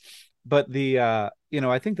 Uh, but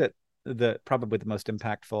I think that the probably the most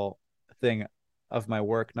impactful thing of my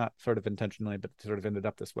work, not sort of intentionally, but sort of ended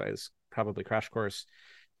up this way, is probably Crash Course,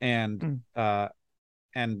 and mm, uh,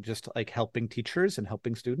 and just like helping teachers and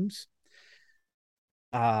helping students.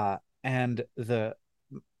 And the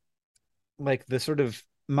sort of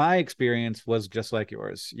my experience was just like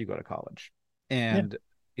yours. You go to college, yeah. and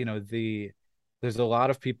there's a lot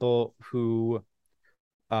of people who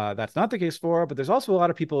that's not the case for, but there's also a lot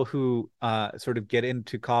of people who sort of get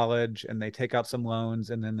into college and they take out some loans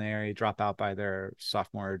and then they drop out by their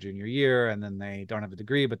sophomore or junior year, and then they don't have a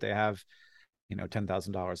degree, but they have,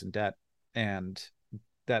 $10,000 in debt, and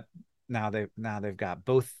that now they've got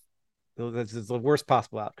both. This is the worst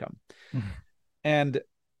possible outcome. Mm, And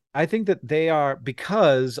I think that they are,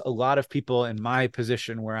 because a lot of people in my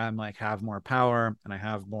position where I'm like have more power and I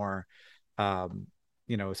have more, um,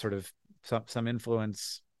 sort of some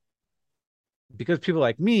influence, because people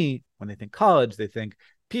like me, when they think college, they think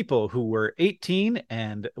people who were 18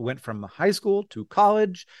 and went from high school to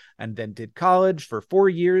college and then did college for 4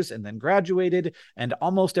 years and then graduated, and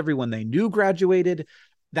almost everyone they knew graduated.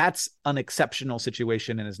 That's an exceptional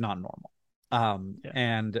situation and is not normal. yeah.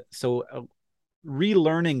 And so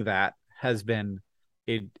relearning that has been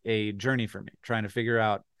a journey for me, trying to figure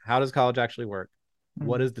out, how does college actually work?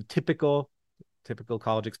 What Mm. is the typical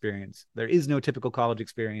college experience? There is no typical college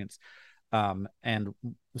experience. And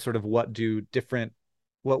sort of what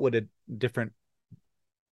would a different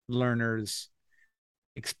learners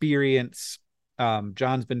experience.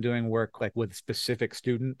 John's been doing work like with a specific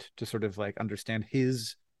student to sort of like understand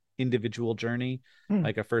his individual journey, Mm.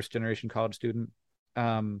 like a first generation college student,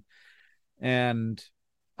 um, and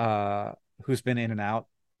who's been in and out,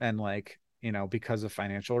 and like, because of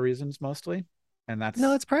financial reasons mostly. And No, that's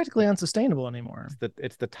it's practically unsustainable anymore.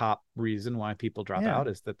 it's the top reason why people drop Yeah. out,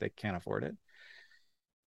 is that they can't afford it.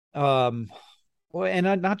 Um, well,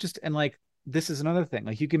 and not just, and like, this is another thing.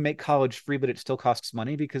 Like, you can make college free, but it still costs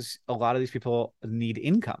money because a lot of these people need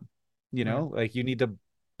income. Yeah. Like, you need to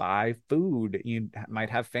buy food. You might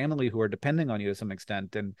have family who are depending on you to some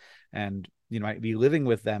extent, and you might be living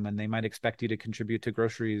with them, and they might expect you to contribute to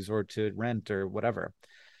groceries or to rent or whatever.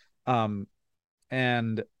 Um,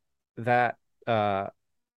 and that uh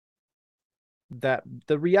that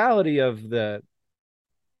the reality of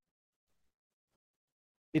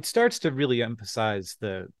it starts to really emphasize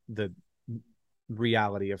the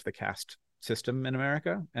reality of the caste system in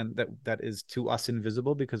America, and that is to us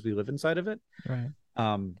invisible because we live inside of it. Right.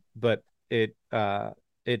 But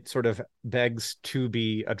it sort of begs to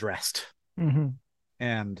be addressed, Mm-hmm.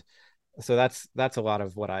 and so that's a lot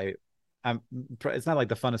of what I'm. It's not like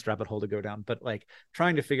the funnest rabbit hole to go down, but like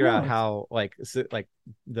trying to figure out No, it's how like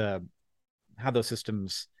the how those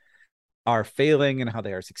systems are failing and how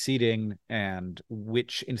they are succeeding, and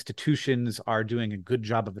which institutions are doing a good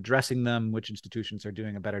job of addressing them, which institutions are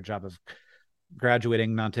doing a better job of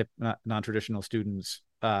graduating non-traditional students,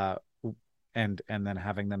 and then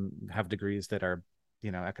having them have degrees that are,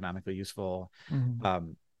 economically useful, mm-hmm.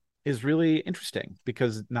 um, is really interesting,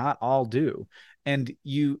 because not all do. And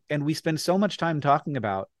we spend so much time talking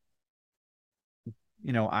about,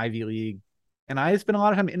 Ivy League, and I spend a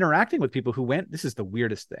lot of time interacting with people who went. This is the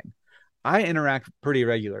weirdest thing. I interact pretty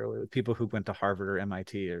regularly with people who went to Harvard or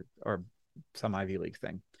MIT or some Ivy League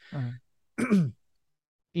thing. Uh,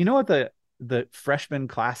 You know what the freshman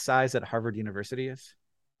class size at Harvard University is?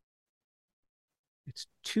 It's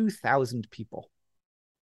 2,000 people.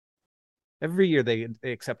 Every year they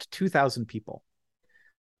accept 2,000 people,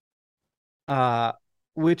 uh,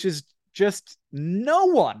 which is just no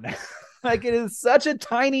one. Like, it is such a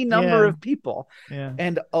tiny number yeah. of people. Yeah.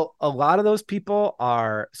 And a lot of those people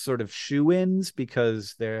are sort of shoe-ins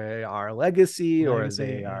because they are legacy or Legacy.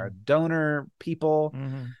 they Yeah. are donor people.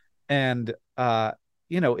 Mm-hmm. And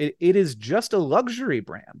it is just a luxury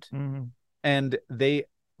brand. Mm-hmm. And they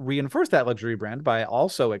reinforce that luxury brand by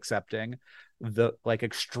also accepting the like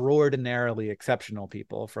extraordinarily exceptional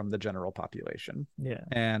people from the general population. Yeah.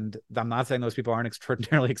 And I'm not saying those people aren't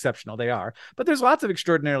extraordinarily exceptional. They are, but there's lots of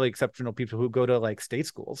extraordinarily exceptional people who go to like state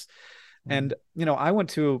schools. And, you know, I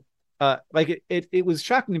went to, it was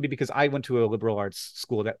shocking to me because I went to a liberal arts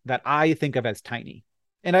school that I think of as tiny,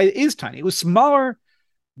 and it is tiny. It was smaller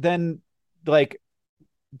than the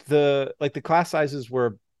class sizes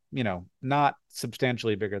were, you know, not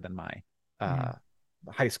substantially bigger than my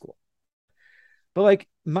high school. But like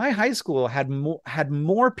my high school had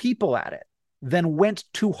more people at it than went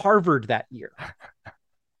to Harvard that year.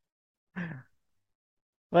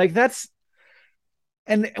 Like that's,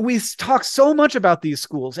 and we talk so much about these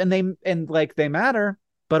schools, and they matter,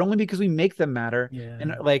 but only because we make them matter. Yeah.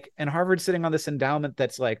 And Harvard's sitting on this endowment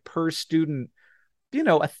that's like per student, you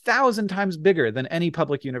know, 1,000 times bigger than any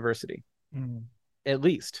public university, at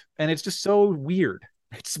least. And it's just so weird.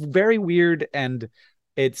 It's very weird, and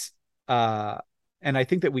it's and I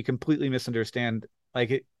think that we completely misunderstand.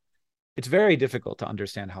 Like it's very difficult to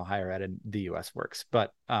understand how higher ed in the U.S. works,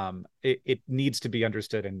 but it needs to be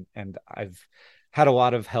understood, and I've had a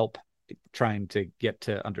lot of help trying to get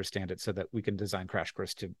to understand it so that we can design Crash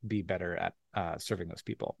Course to be better at serving those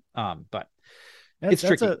people. But it's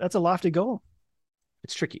tricky. That's a lofty goal.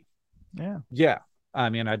 It's tricky. Yeah. I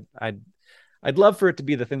mean, I'd love for it to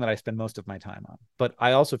be the thing that I spend most of my time on, but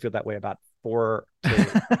I also feel that way about 4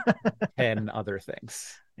 to 10 other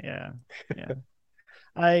things. Yeah.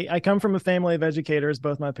 I come from a family of educators.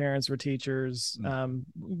 Both my parents were teachers.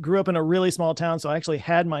 Grew up in a really small town, so I actually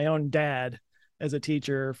had my own dad as a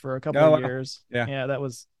teacher for a couple of years. Yeah, that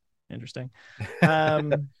was interesting.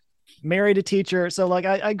 Married a teacher, so like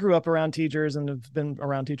I grew up around teachers and have been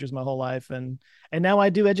around teachers my whole life, and now I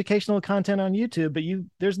do educational content on YouTube. But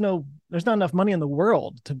there's not enough money in the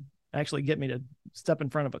world to actually get me to step in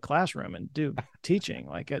front of a classroom and do teaching.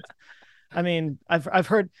 Like it. I mean, I've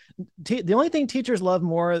heard the only thing teachers love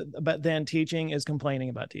more than teaching is complaining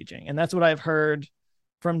about teaching, and that's what I've heard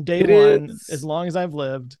from day one. As long as I've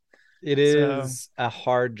lived, it is a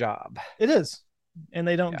hard job. It is, and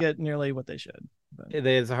they don't get nearly what they should. But it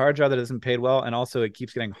is a hard job that isn't paid well, and also it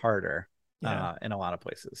keeps getting harder in a lot of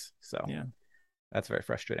places. So that's very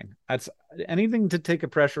frustrating. That's anything to take a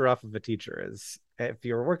pressure off of a teacher. Is if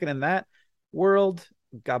you're working in that world,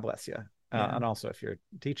 God bless you, and also if you're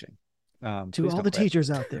teaching. To all the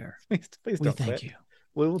teachers out there, please don't thank you.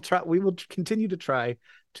 We will continue to try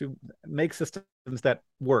to make systems that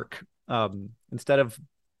work instead of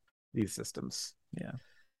these systems. Yeah.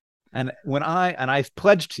 And I've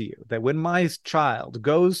pledged to you that when my child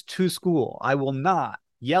goes to school, I will not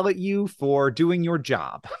yell at you for doing your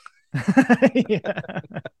job.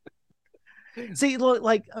 See, look,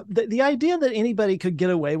 like the idea that anybody could get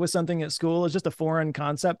away with something at school is just a foreign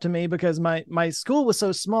concept to me, because my school was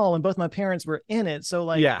so small and both my parents were in it. So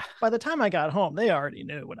like, by the time I got home, they already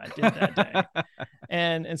knew what I did that day.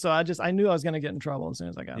 and so I knew I was going to get in trouble as soon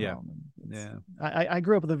as I got home. I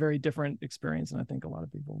grew up with a very different experience than I think a lot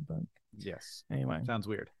of people, but anyway, sounds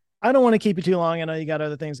weird. I don't want to keep you too long. I know you got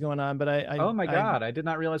other things going on, but oh my God, I did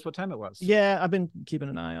not realize what time it was. Yeah, I've been keeping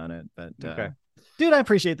an eye on it, but okay. Dude, I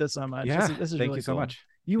appreciate this so much. Yeah, this is thank really you so cool. much.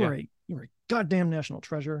 You were a goddamn national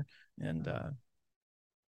treasure, and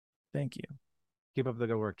thank you. Keep up the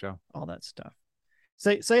good work, Joe. All that stuff.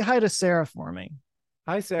 Say hi to Sarah for me.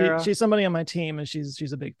 Hi, Sarah. She's somebody on my team, and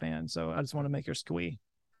she's a big fan. So I just want to make her squee.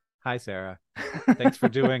 Hi, Sarah. Thanks for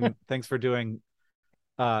doing things when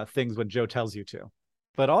Joe tells you to,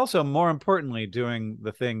 but also more importantly, doing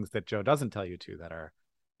the things that Joe doesn't tell you to that are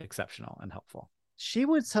exceptional and helpful. She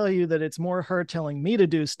would tell you that it's more her telling me to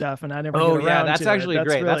do stuff, and I never. Oh yeah, that's actually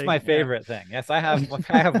great. Really, that's my favorite thing. Yes, I have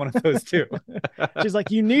one of those too. She's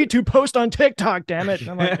like, "You need to post on TikTok, damn it!"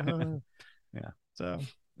 And I'm like, yeah. So,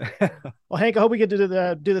 well, Hank, I hope we get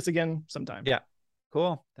to do this again sometime. Yeah,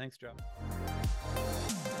 cool. Thanks, Joe.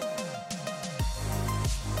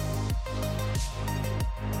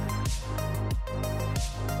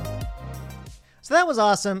 So that was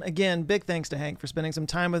awesome. Again, big thanks to Hank for spending some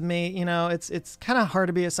time with me. You know, it's kind of hard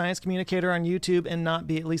to be a science communicator on YouTube and not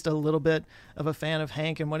be at least a little bit of a fan of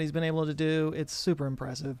Hank and what he's been able to do. It's super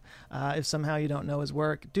impressive. If somehow you don't know his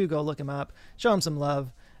work, do go look him up. Show him some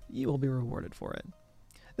love. You will be rewarded for it.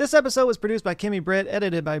 This episode was produced by Kimmy Britt,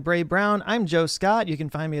 edited by Bray Brown. I'm Joe Scott. You can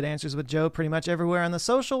find me at Answers with Joe pretty much everywhere on the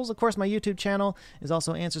socials. Of course, my YouTube channel is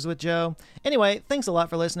also Answers with Joe. Anyway, thanks a lot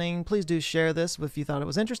for listening. Please do share this if you thought it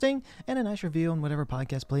was interesting, and a nice review on whatever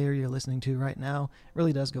podcast player you're listening to right now. It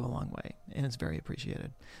really does go a long way, and it's very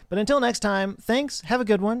appreciated. But until next time, thanks. Have a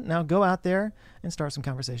good one. Now go out there and start some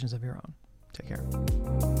conversations of your own. Take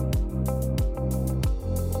care.